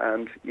 cellos,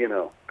 and,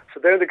 So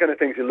they're the kind of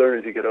things you learn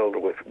as you get older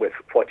with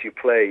what you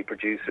play,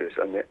 producers,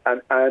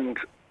 and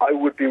I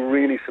would be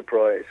really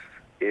surprised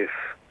if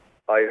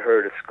I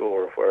heard a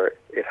score where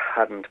it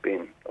hadn't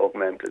been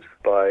augmented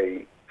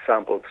by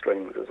sampled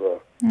strings as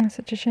well. That's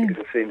such a shame.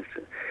 Because it seems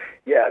to,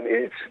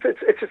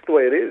 it's just the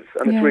way it is,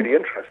 and it's really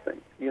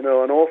interesting, And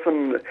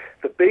often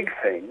the big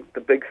thing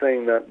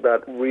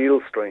that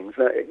real strings,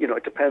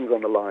 it depends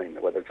on the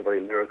line, whether it's a very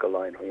lyrical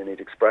line or you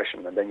need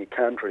expression, and then you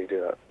can't really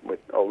do that.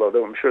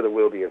 Although I'm sure there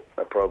will be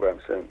a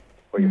program soon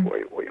where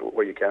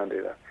you can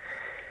do that.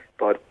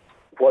 But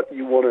what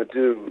you want to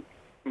do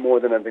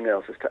more than anything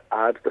else is to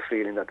add the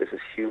feeling that this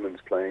is humans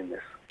playing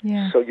this.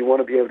 So you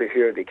want to be able to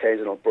hear the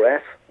occasional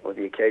breath or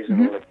the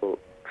occasional little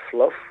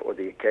fluff or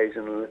the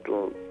occasional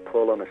little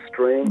pull on a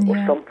string or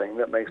something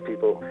that makes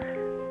people,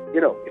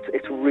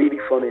 it's really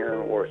funny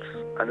how it works.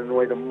 And in a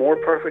way, the more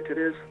perfect it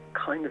is,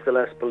 kind of the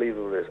less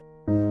believable it is.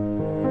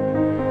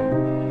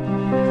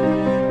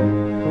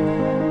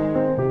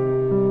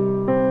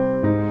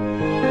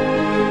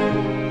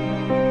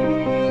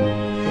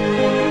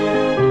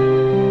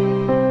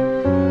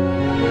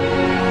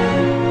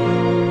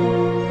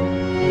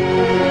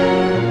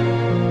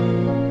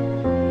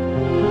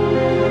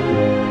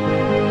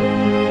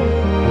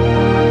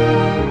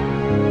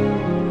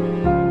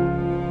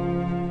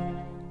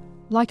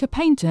 Like a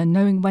painter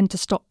knowing when to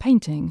stop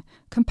painting,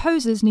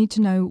 composers need to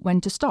know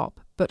when to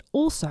stop, but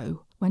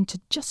also when to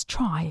just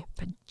try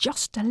for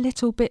just a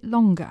little bit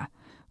longer.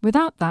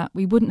 Without that,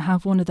 we wouldn't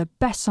have one of the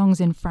best songs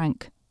in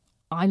Frank,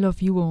 I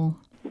Love You All.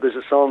 There's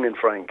a song in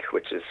Frank,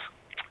 which is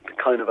the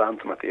kind of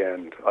anthem at the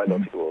end, I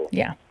Love You All.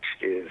 Yeah.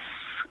 Which is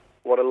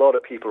what a lot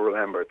of people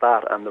remember,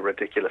 that and the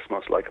ridiculous,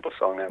 most likeable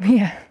song ever.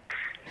 Yeah.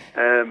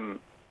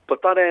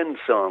 But that end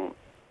song,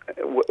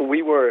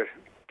 we were,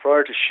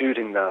 prior to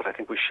shooting that, I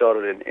think we shot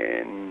it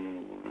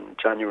in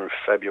January,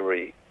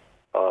 February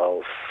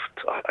of,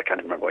 I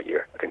can't remember what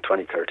year, I think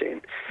 2013.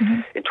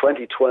 Mm-hmm. In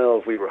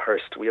 2012, we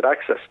rehearsed. We had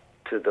access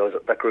to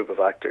that group of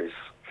actors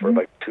for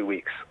about 2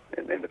 weeks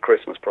in the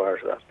Christmas prior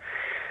to that.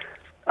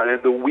 And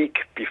in the week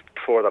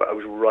before that, I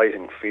was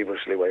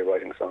feverishly away,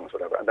 writing songs,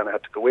 whatever. And then I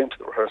had to go into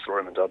the rehearsal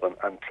room in Dublin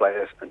and play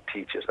it and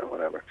teach it and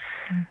whatever.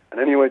 Mm.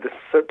 And anyway,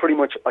 pretty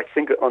much, I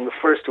think on the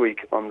first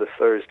week, on the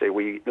Thursday,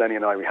 Lenny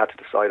and I, we had to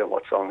decide on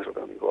what songs were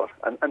going to be what.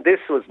 And this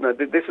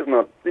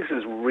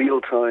is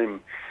real time.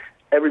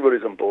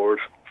 Everybody's on board.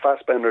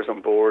 Fassbender's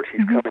on board.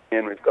 He's coming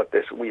in. We've got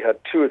this. We had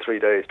 2 or 3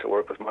 days to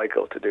work with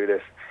Michael to do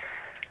this.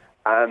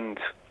 And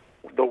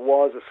there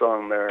was a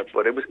song there,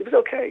 but it was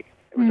okay.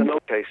 It was an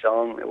okay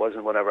song. It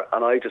wasn't whatever.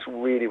 And I just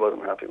really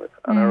wasn't happy with it.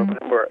 And I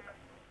remember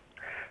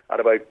at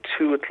about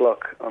 2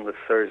 o'clock on the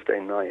Thursday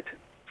night,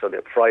 so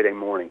the Friday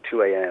morning,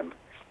 2 a.m.,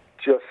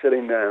 just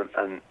sitting down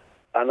and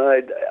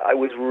I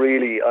was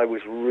really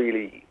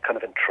kind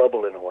of in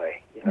trouble in a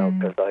way,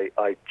 because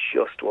I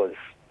just was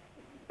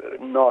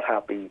not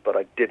happy, but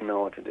I didn't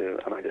know what to do.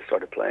 And I just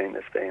started playing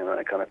this thing, and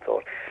I kind of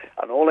thought,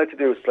 and all I had to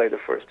do was play the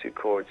first 2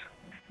 chords.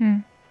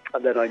 And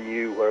then I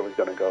knew where I was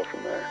going to go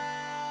from there.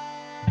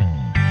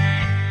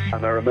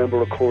 And I remember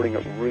recording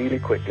it really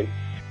quickly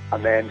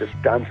and then just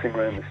dancing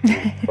around the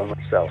studio by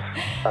myself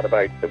at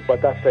that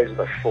stage it was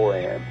about 4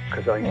 a.m.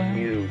 because I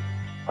knew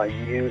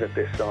that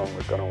this song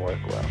was going to work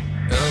well.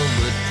 El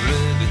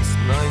Madrid, it's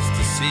nice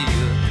to see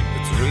you.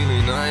 It's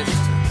really nice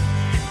to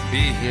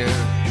be here.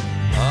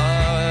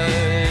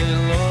 I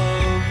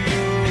love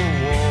you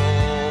all.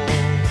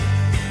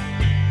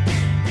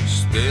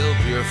 Stale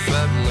beer,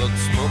 fat blood,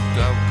 smoked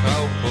out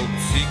cowpoke,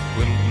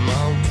 sequined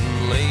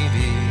mountain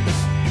ladies.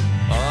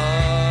 I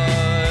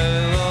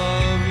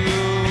love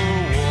you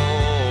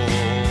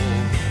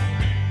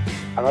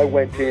all. And I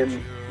went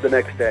in the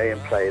next day and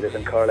played it,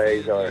 and Carl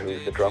Azar,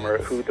 who's the drummer,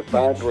 who the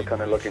band were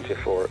kind of looking to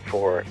for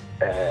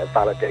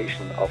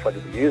validation of whether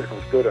the music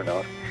was good or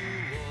not.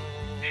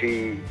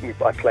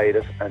 I played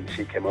it, and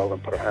she came over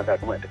and put her hand out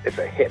and went, "It's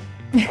a hit."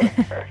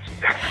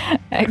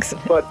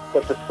 Excellent. But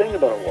the thing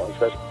about it was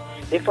that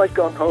if I'd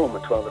gone home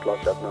at 12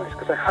 o'clock that night,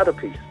 because I had a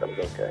piece that was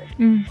okay,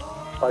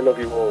 I Love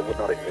You All would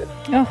not exist.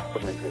 Oh.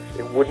 Wouldn't exist.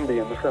 It wouldn't be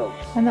in the film.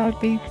 And that would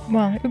be,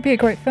 it would be a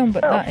great film,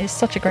 but that is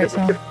such a great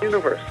song. It'd be a different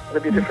universe.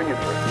 It'd be a different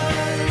universe.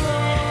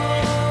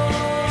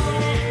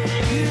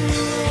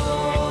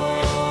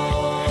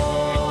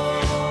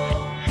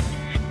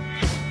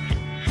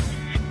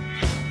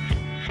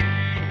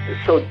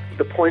 So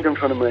the point I'm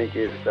trying to make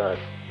is that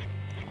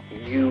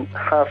you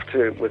have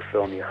to, with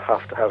film, you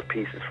have to have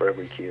pieces for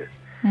every cue.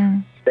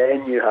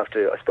 Then you have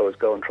to, I suppose,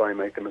 go and try and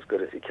make them as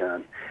good as you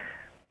can.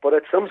 But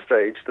at some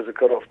stage, there's a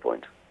cut-off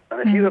point. And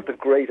if you have the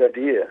great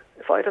idea,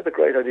 if I'd had the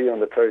great idea on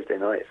the Thursday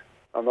night,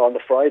 on the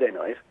Friday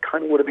night,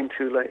 kind of would have been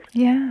too late.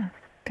 Yeah.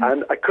 God.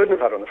 And I couldn't have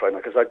had it on the Friday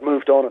night because I'd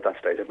moved on at that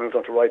stage. I'd moved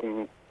on to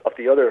writing of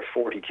the other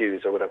 40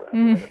 cues or whatever. I'd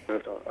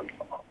moved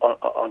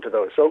onto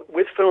those. So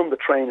with film, the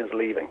train is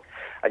leaving,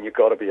 and you've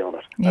got to be on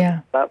it. Yeah.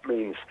 And that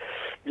means,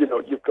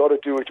 you've got to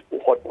do it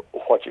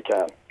what you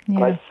can. Yeah.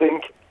 And I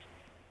think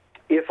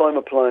if I'm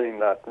applying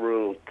that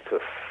rule to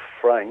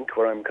Frank,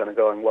 where I'm kind of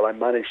going, well, I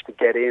managed to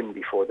get in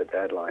before the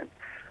deadline,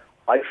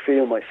 I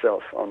feel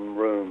myself on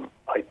Room,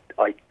 I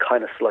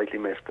kind of slightly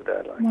missed the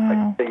deadline.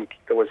 Wow. I think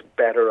there was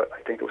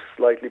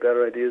slightly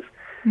better ideas.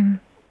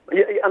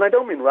 Yeah, and I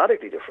don't mean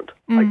radically different.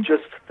 I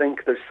just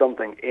think there's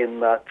something in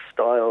that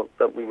style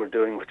that we were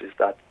doing, which is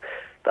that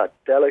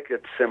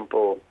delicate,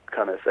 simple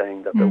kind of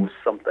thing, that there was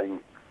something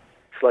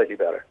slightly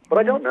better. But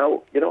I don't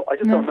know. I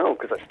just don't know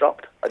because I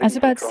stopped. I was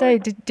about to say,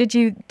 did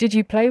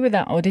you play with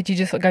that, or did you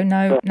just go,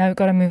 no,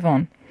 got to move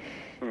on?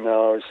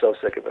 No, I was so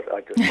sick of it. I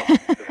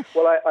just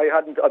well,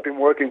 I'd been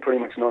working pretty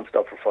much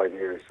non-stop for 5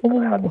 years, and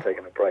I hadn't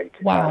taken a break.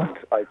 Wow. And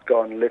I'd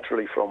gone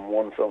literally from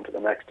one film to the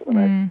next.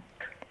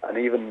 And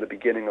even the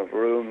beginning of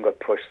Room got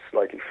pushed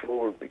slightly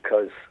forward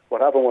because what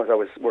happened was I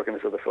was working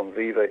this other film,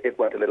 Viva. It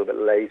went a little bit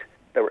late.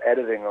 They were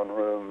editing on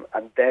Room,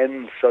 and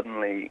then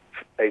suddenly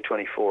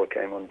A24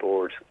 came on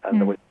board, and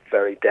there was a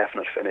very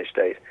definite finish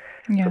date.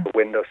 Yeah. So the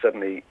window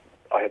suddenly,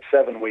 I had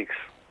 7 weeks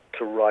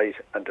to write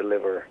and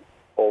deliver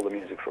all the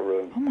music for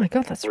Room. Oh my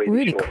God, that's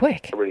really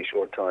quick. A really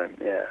short time,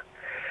 yeah.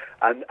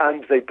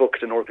 And they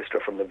booked an orchestra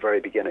from the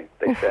very beginning.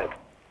 They said,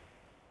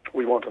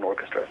 we want an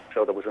orchestra.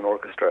 So there was an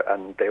orchestra,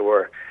 and they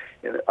were,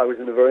 I was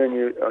in a very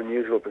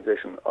unusual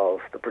position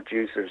of the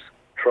producers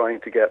trying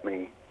to get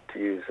me to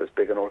use as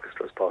big an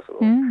orchestra as possible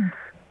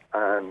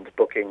and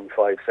booking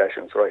 5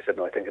 sessions where I said,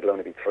 no, I think it'll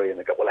only be 3, and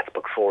they go, well, let's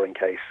book 4 in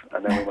case,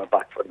 and then we went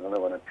back for another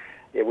one, and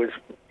it was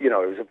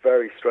a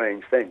very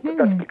strange thing. But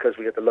that's because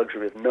we had the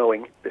luxury of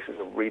knowing this is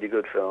a really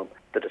good film.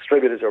 The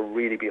distributors are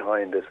really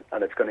behind it,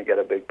 and it's going to get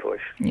a big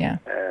push. Yeah.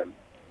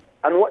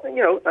 And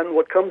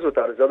what comes with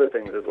that is other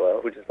things as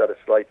well, which is that a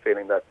slight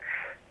feeling that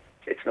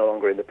it's no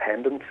longer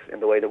independent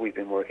in the way that we've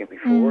been working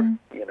before.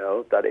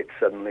 That it's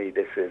suddenly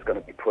this is going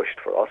to be pushed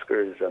for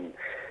Oscars,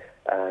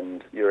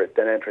 and you're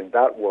then entering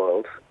that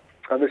world.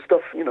 And there's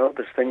stuff,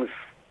 there's things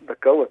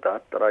that go with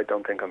that I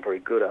don't think I'm very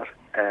good at.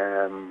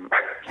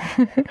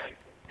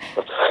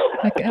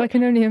 I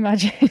can only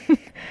imagine.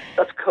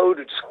 That's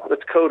coded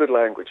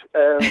language.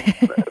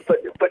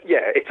 But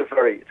yeah, it's a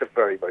very,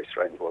 very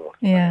strange world.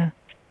 Yeah.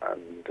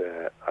 And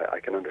I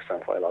can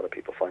understand why a lot of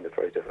people find it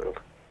very difficult.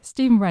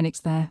 Stephen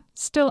Rennick's there,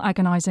 still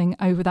agonising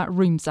over that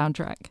Room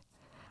soundtrack.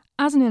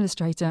 As an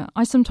illustrator,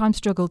 I sometimes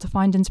struggle to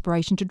find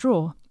inspiration to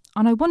draw,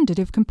 and I wondered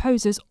if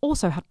composers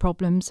also had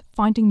problems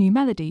finding new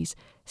melodies.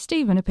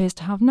 Stephen appears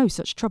to have no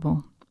such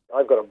trouble.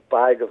 I've got a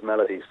bag of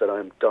melodies that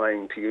I'm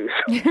dying to use.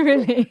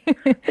 Really?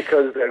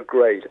 Because they're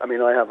great. I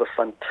mean, I have a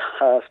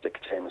fantastic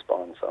James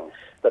Bond song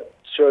that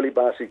Shirley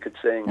Bassey could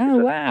sing. Oh,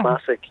 it's wow. A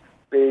classic,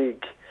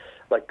 big,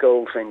 like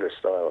Goldfinger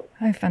style.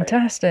 Oh,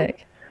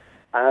 fantastic.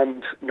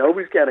 And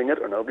nobody's getting it,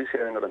 or nobody's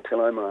hearing it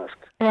until I'm asked.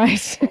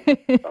 Right.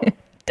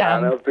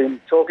 Damn. And I've been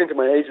talking to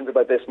my agent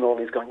about this and all,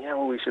 and he's going, yeah,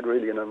 well, we should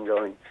really, and I'm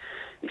going,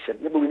 he said,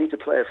 yeah, but we need to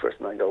play it first.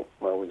 And I go,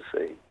 well, we'll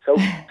see. So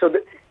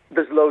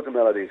there's loads of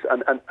melodies,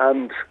 and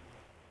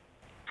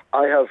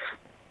I have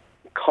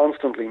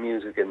constantly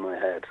music in my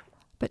head.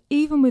 But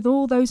even with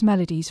all those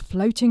melodies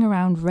floating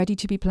around ready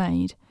to be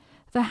played,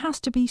 there has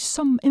to be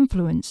some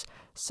influence,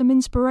 some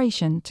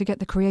inspiration to get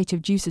the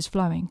creative juices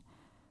flowing.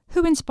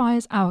 Who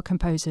inspires our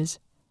composers?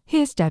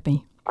 Here's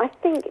Debbie. I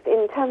think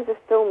in terms of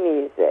film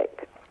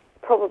music,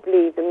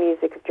 probably the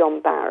music of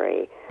John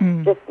Barry,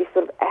 just the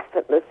sort of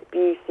effortless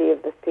beauty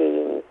of the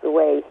themes, the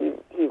way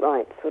he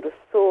writes sort of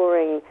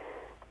soaring,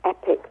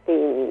 epic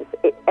themes.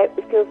 It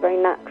feels very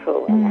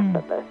natural and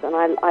effortless, and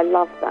I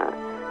love that.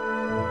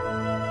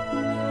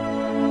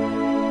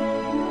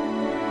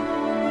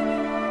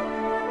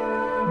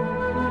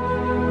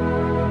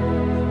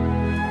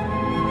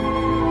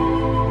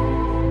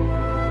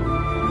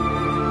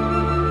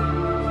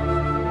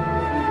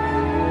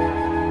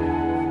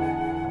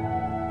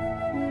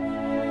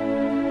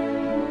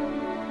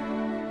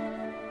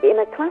 In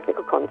a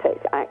classical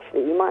context,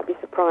 actually, you might be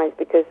surprised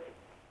because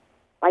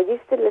I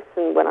used to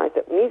listen when I was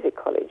at music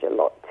college a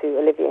lot to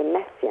Olivier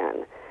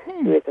Messiaen,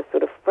 who is a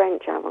sort of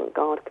French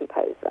avant-garde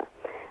composer,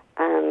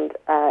 and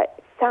it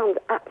sounds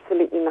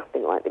absolutely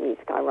nothing like the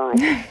music I write.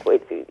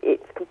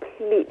 It's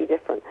completely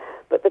different,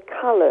 but the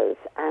colours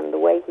and the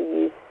way he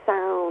used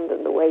sound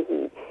and the way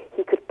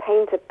he could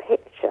paint a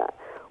picture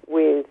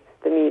with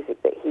the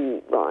music that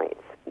he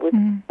writes was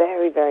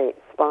very, very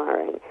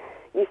inspiring.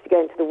 Used to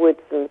go into the woods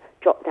and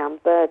jot down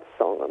bird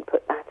song and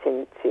put that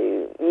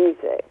into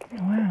music.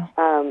 Wow.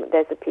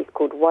 There's a piece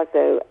called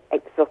Oiseau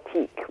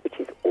Exotique, which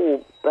is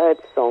all bird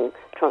song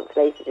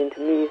translated into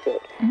music.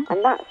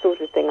 And that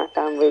sort of thing I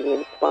found really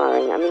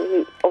inspiring. I mean,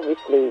 he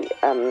obviously,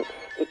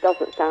 it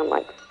doesn't sound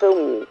like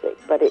film music,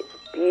 but it's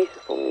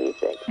beautiful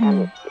music.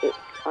 And it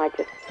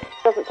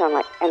doesn't sound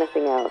like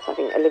anything else. I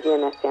think Olivier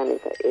Messiaen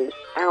is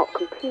out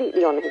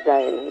completely on his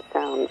own and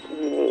sounds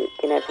unique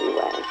in every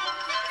way.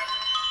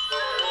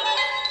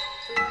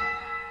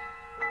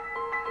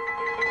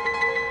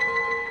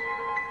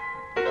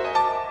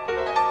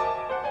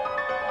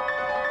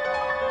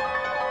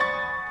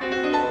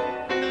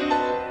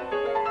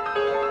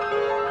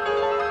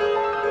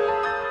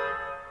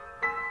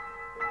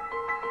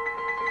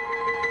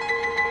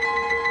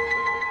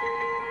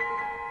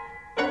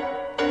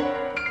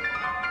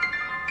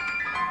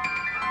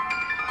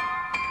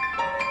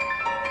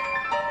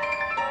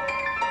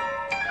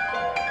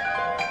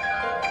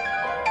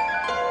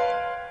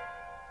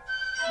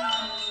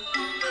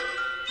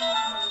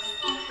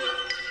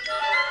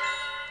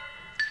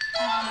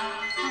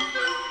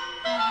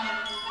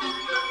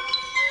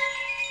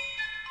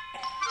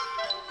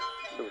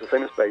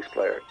 Famous bass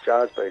player,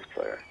 jazz bass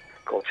player,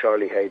 called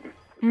Charlie Hayden,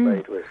 who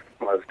played with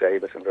Miles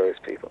Davis and various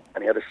people.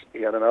 And he had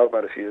an album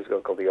out a few years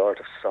ago called The Art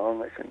of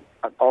Song, I think.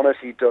 And on it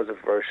he does a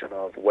version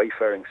of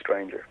Wayfaring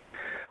Stranger.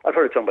 I've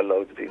heard it sung by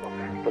loads of people,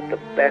 but the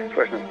best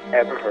version I've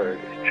ever heard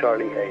is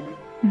Charlie Hayden,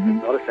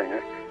 not a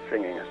singer,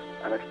 singing it.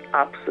 And it's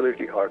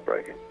absolutely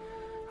heartbreaking.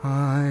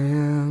 I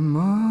am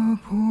a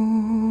poor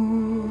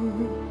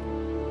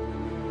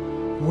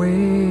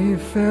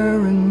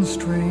wayfaring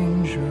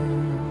stranger,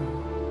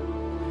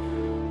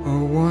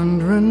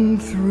 wandering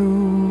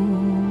through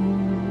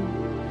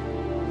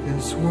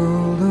this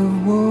world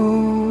of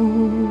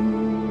woe,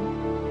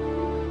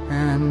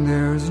 and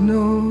there's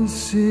no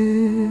sickness,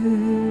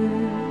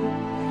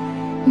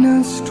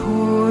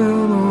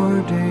 toil,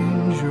 or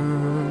danger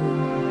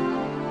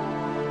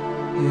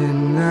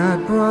in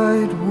that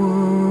bright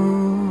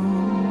world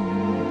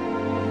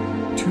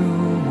to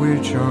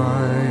which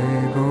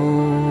I go.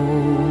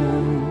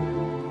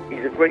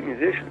 He's a great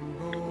musician,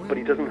 but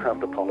he doesn't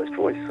have the polished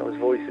voice, so his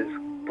voice is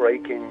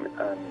breaking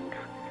and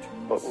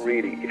but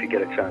really, if you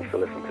get a chance to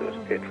listen to it,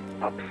 it's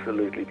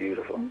absolutely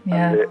beautiful.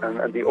 Yeah.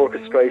 And the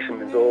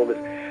orchestration is all this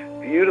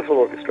beautiful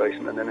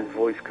orchestration, and then his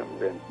voice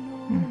comes in,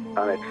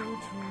 and it's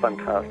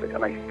fantastic.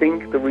 And I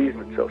think the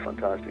reason it's so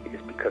fantastic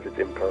is because it's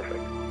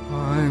imperfect.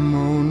 I'm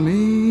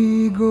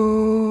only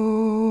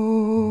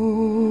going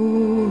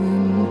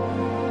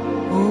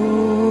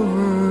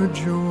over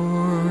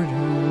Jordan.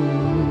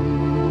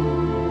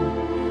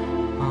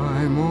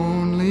 I'm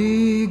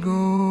only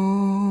going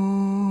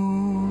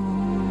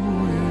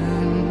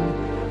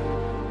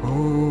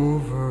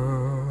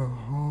over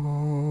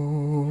home.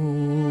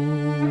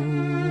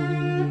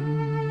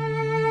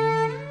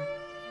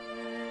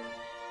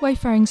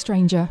 Wayfaring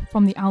Stranger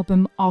from the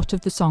album Art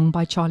of the Song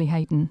by Charlie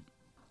Haydon.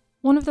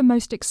 One of the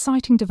most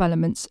exciting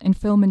developments in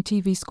film and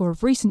TV score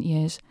of recent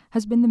years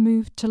has been the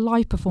move to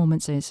live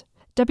performances.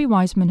 Debbie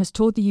Wiseman has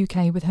toured the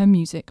UK with her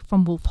music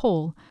from Wolf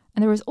Hall,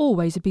 and there is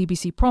always a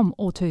BBC prom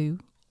or two,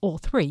 or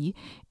three,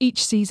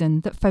 each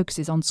season that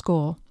focuses on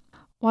score.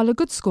 While a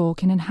good score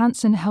can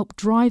enhance and help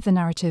drive the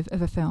narrative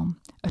of a film,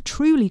 a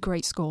truly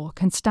great score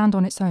can stand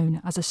on its own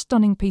as a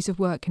stunning piece of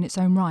work in its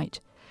own right.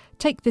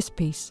 Take this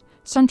piece,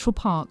 Central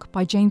Park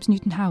by James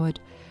Newton Howard,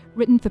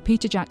 written for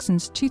Peter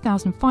Jackson's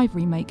 2005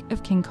 remake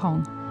of King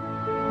Kong.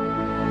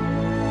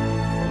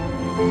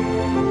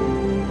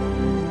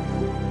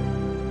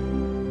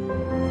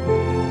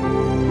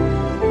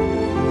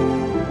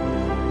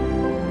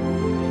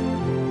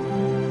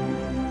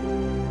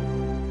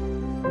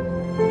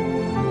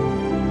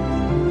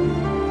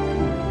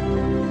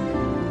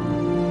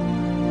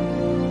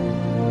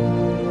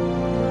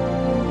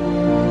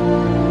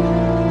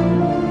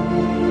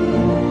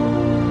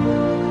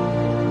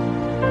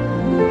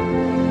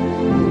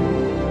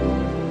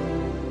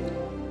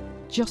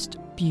 Just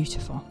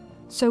beautiful.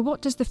 So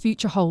what does the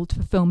future hold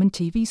for film and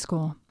TV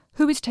score?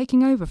 Who is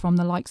taking over from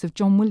the likes of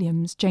John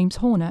Williams, James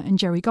Horner and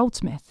Jerry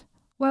Goldsmith?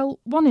 Well,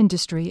 one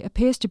industry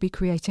appears to be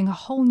creating a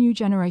whole new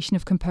generation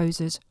of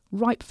composers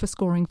ripe for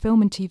scoring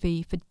film and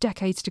TV for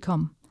decades to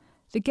come.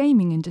 The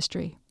gaming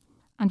industry.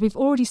 And we've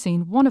already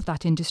seen one of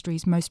that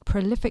industry's most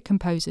prolific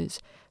composers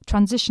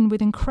transition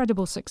with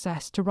incredible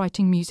success to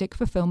writing music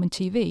for film and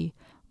TV,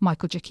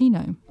 Michael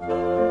Giacchino.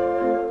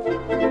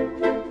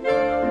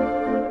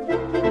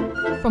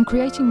 From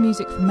creating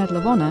music for Medal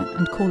of Honor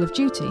and Call of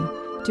Duty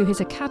to his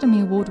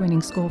Academy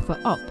Award-winning score for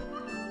Up,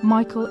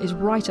 Michael is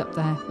right up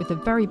there with the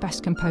very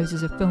best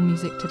composers of film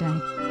music today.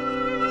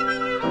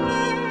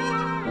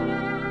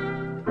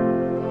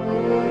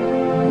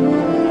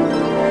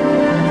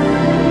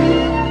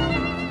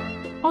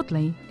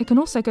 Oddly, it can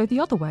also go the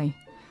other way,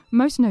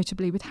 most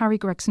notably with Harry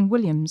Gregson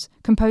Williams,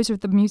 composer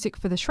of the music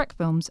for the Shrek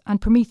films and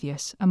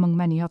Prometheus, among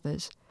many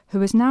others,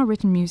 who has now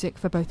written music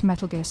for both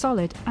Metal Gear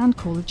Solid and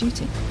Call of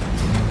Duty.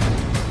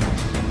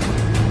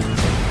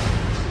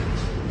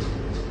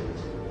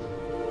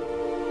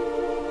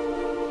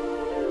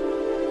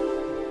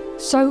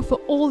 So for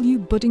all you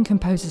budding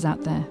composers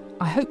out there,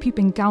 I hope you've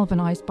been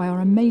galvanised by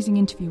our amazing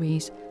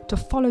interviewees to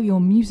follow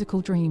your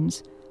musical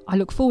dreams. I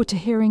look forward to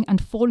hearing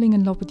and falling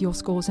in love with your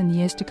scores in the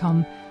years to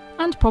come,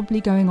 and probably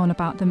going on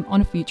about them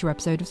on a future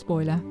episode of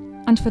Spoiler.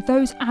 And for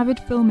those avid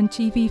film and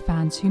TV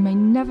fans who may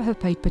never have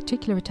paid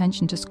particular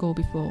attention to score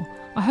before,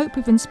 I hope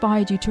we've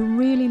inspired you to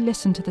really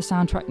listen to the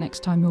soundtrack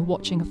next time you're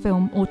watching a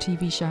film or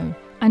TV show.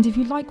 And if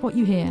you like what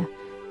you hear,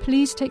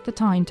 please take the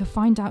time to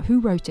find out who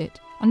wrote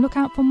it and look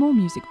out for more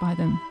music by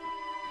them.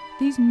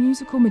 These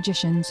musical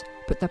magicians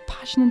put their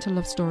passion into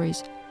love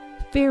stories,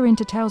 fear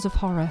into tales of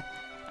horror,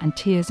 and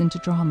tears into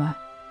drama.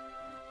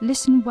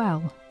 Listen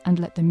well and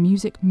let the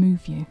music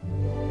move you.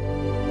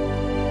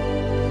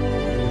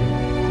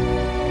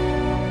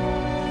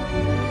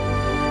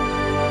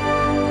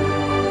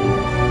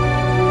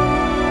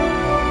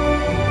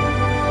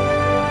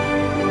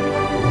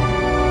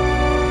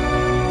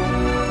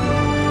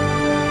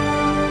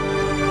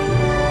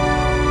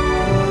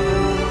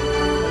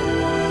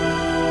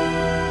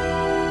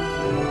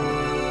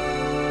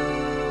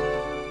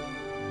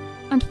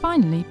 And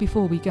finally,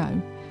 before we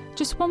go,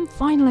 just one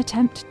final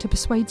attempt to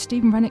persuade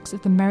Stephen Rennicks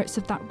of the merits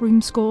of that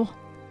Room score.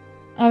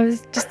 I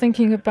was just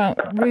thinking about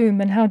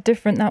Room and how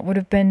different that would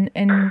have been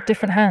in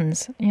different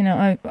hands. You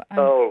know,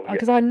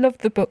 because I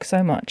loved the book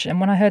so much, and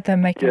when I heard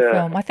them making a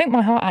film, I think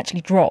my heart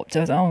actually dropped.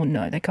 I was like, oh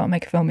no, they can't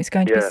make a film. It's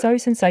going to be so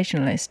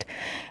sensationalist,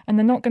 and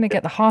they're not going to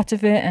get the heart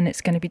of it, and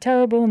it's going to be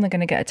terrible, and they're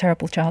going to get a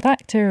terrible child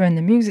actor, and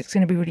the music's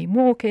going to be really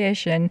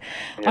mawkish, and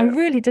I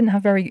really didn't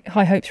have very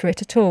high hopes for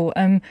it at all.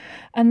 And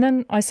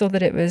then I saw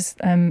that it was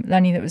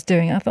Lenny that was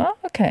doing it. I thought,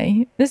 oh,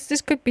 okay,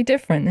 this could be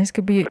different. This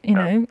could be, you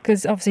know,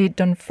 because obviously he'd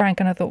done Frank,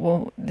 and I thought,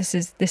 well, this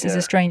is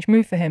a strange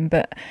move for him,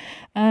 but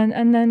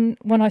and then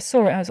when I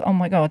saw it, I was, oh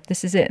my god,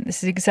 this is it.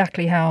 This is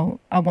exactly how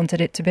I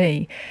wanted it to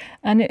be,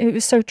 and it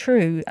was so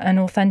true and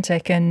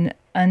authentic, and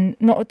and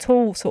not at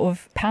all sort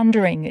of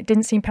pandering. It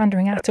didn't seem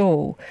pandering at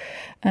all.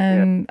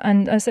 And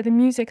I said, the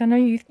music, I know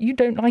you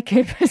don't like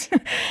it, but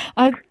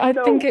I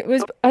think it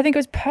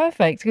was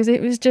perfect, because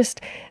it was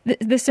just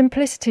the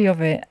simplicity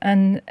of it,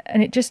 and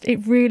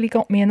it really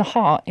got me in the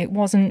heart. It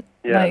wasn't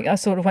like I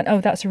sort of went, oh,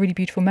 that's a really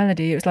beautiful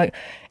melody. It was like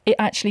it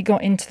actually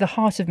got into the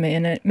heart of me,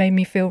 and it made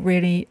me feel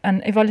really,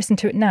 and if I listen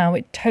to it now,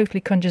 it totally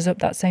conjures up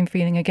that same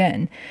feeling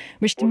again,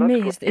 which to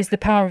me is the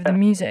power of the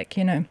music,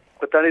 you know.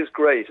 But that is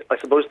great. I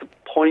suppose the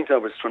point I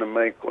was trying to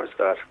make was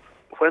that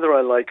whether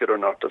I like it or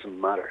not doesn't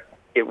matter.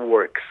 It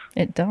works.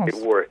 It does.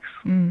 It works.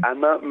 And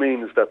that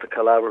means that the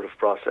collaborative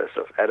process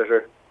of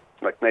editor,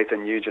 like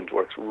Nathan Nugent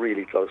works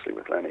really closely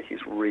with Lenny.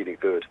 He's really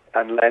good.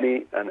 And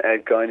Lenny and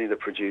Ed Guiney, the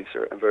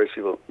producer, and various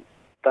people,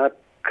 that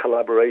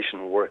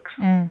collaboration works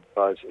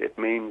because it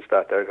means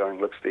that they're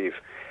going, look, Steve,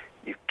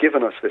 you've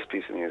given us this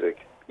piece of music.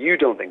 You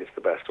don't think it's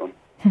the best one,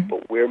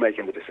 but we're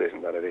making the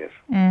decision that it is.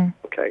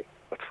 Okay,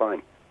 that's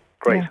fine.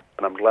 Great.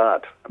 And I'm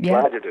glad. I'm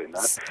glad you're doing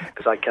that,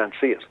 because I can't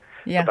see it.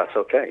 But that's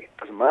okay. It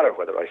doesn't matter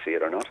whether I see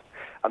it or not.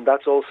 And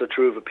that's also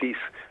true of a piece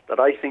that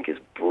I think is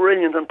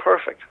brilliant and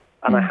perfect.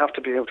 And I have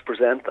to be able to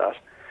present that.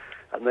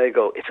 And they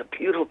go, it's a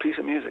beautiful piece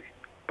of music,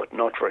 but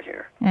not for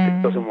here.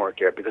 It doesn't work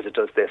here because it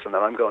does this. And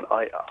then I'm going,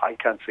 I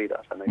can't see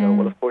that. And they go,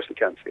 well, of course we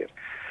can't see it.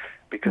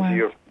 Because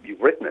you've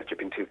written it. You've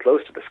been too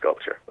close to the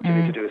sculpture. What you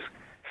need to do is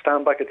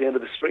stand back at the end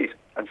of the street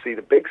and see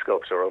the big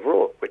sculpture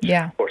overall, which,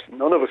 of course,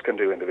 none of us can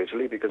do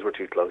individually because we're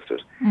too close to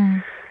it.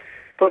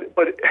 But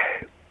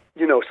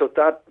you know, so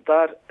that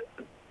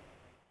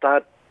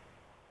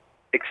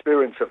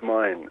experience of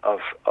mine of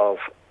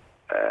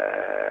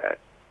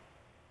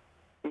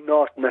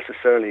not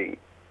necessarily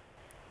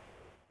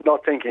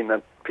not thinking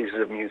that pieces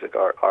of music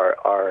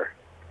are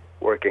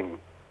working.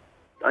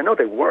 I know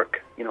they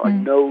work, you know. I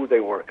know they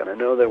work, and I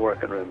know they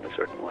work in rhythm a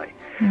certain way.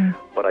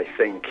 But I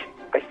think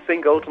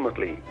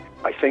ultimately,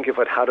 if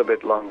I'd had a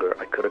bit longer,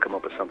 I could have come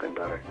up with something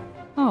better.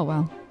 Oh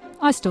well,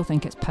 I still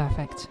think it's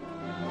perfect.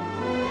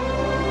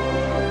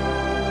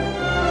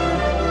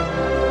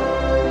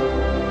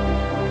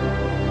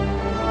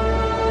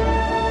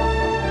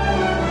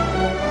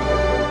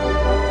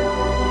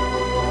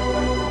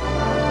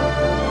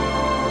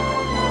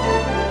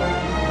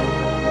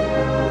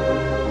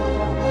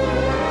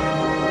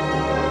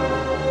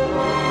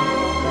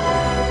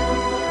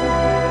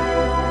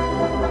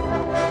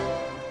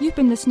 You've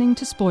been listening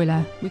to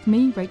Spoiler with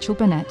me, Rachel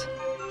Burnett.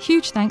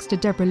 Huge thanks to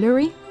Deborah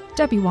Lurie,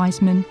 Debbie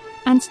Wiseman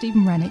and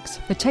Stephen Rennicks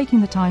for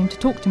taking the time to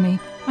talk to me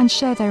and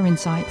share their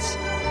insights.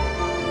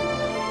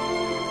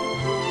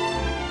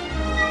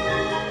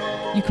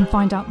 You can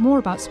find out more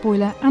about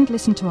Spoiler and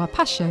listen to our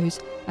past shows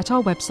at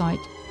our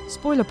website,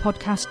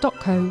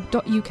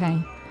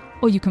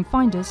 spoilerpodcast.co.uk, or you can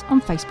find us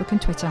on Facebook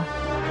and Twitter.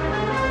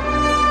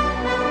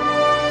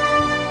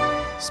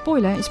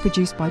 Spoiler is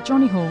produced by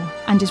Johnny Hall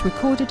and is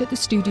recorded at the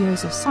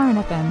studios of Siren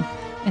FM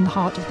in the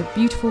heart of the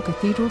beautiful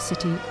cathedral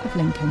city of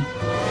Lincoln.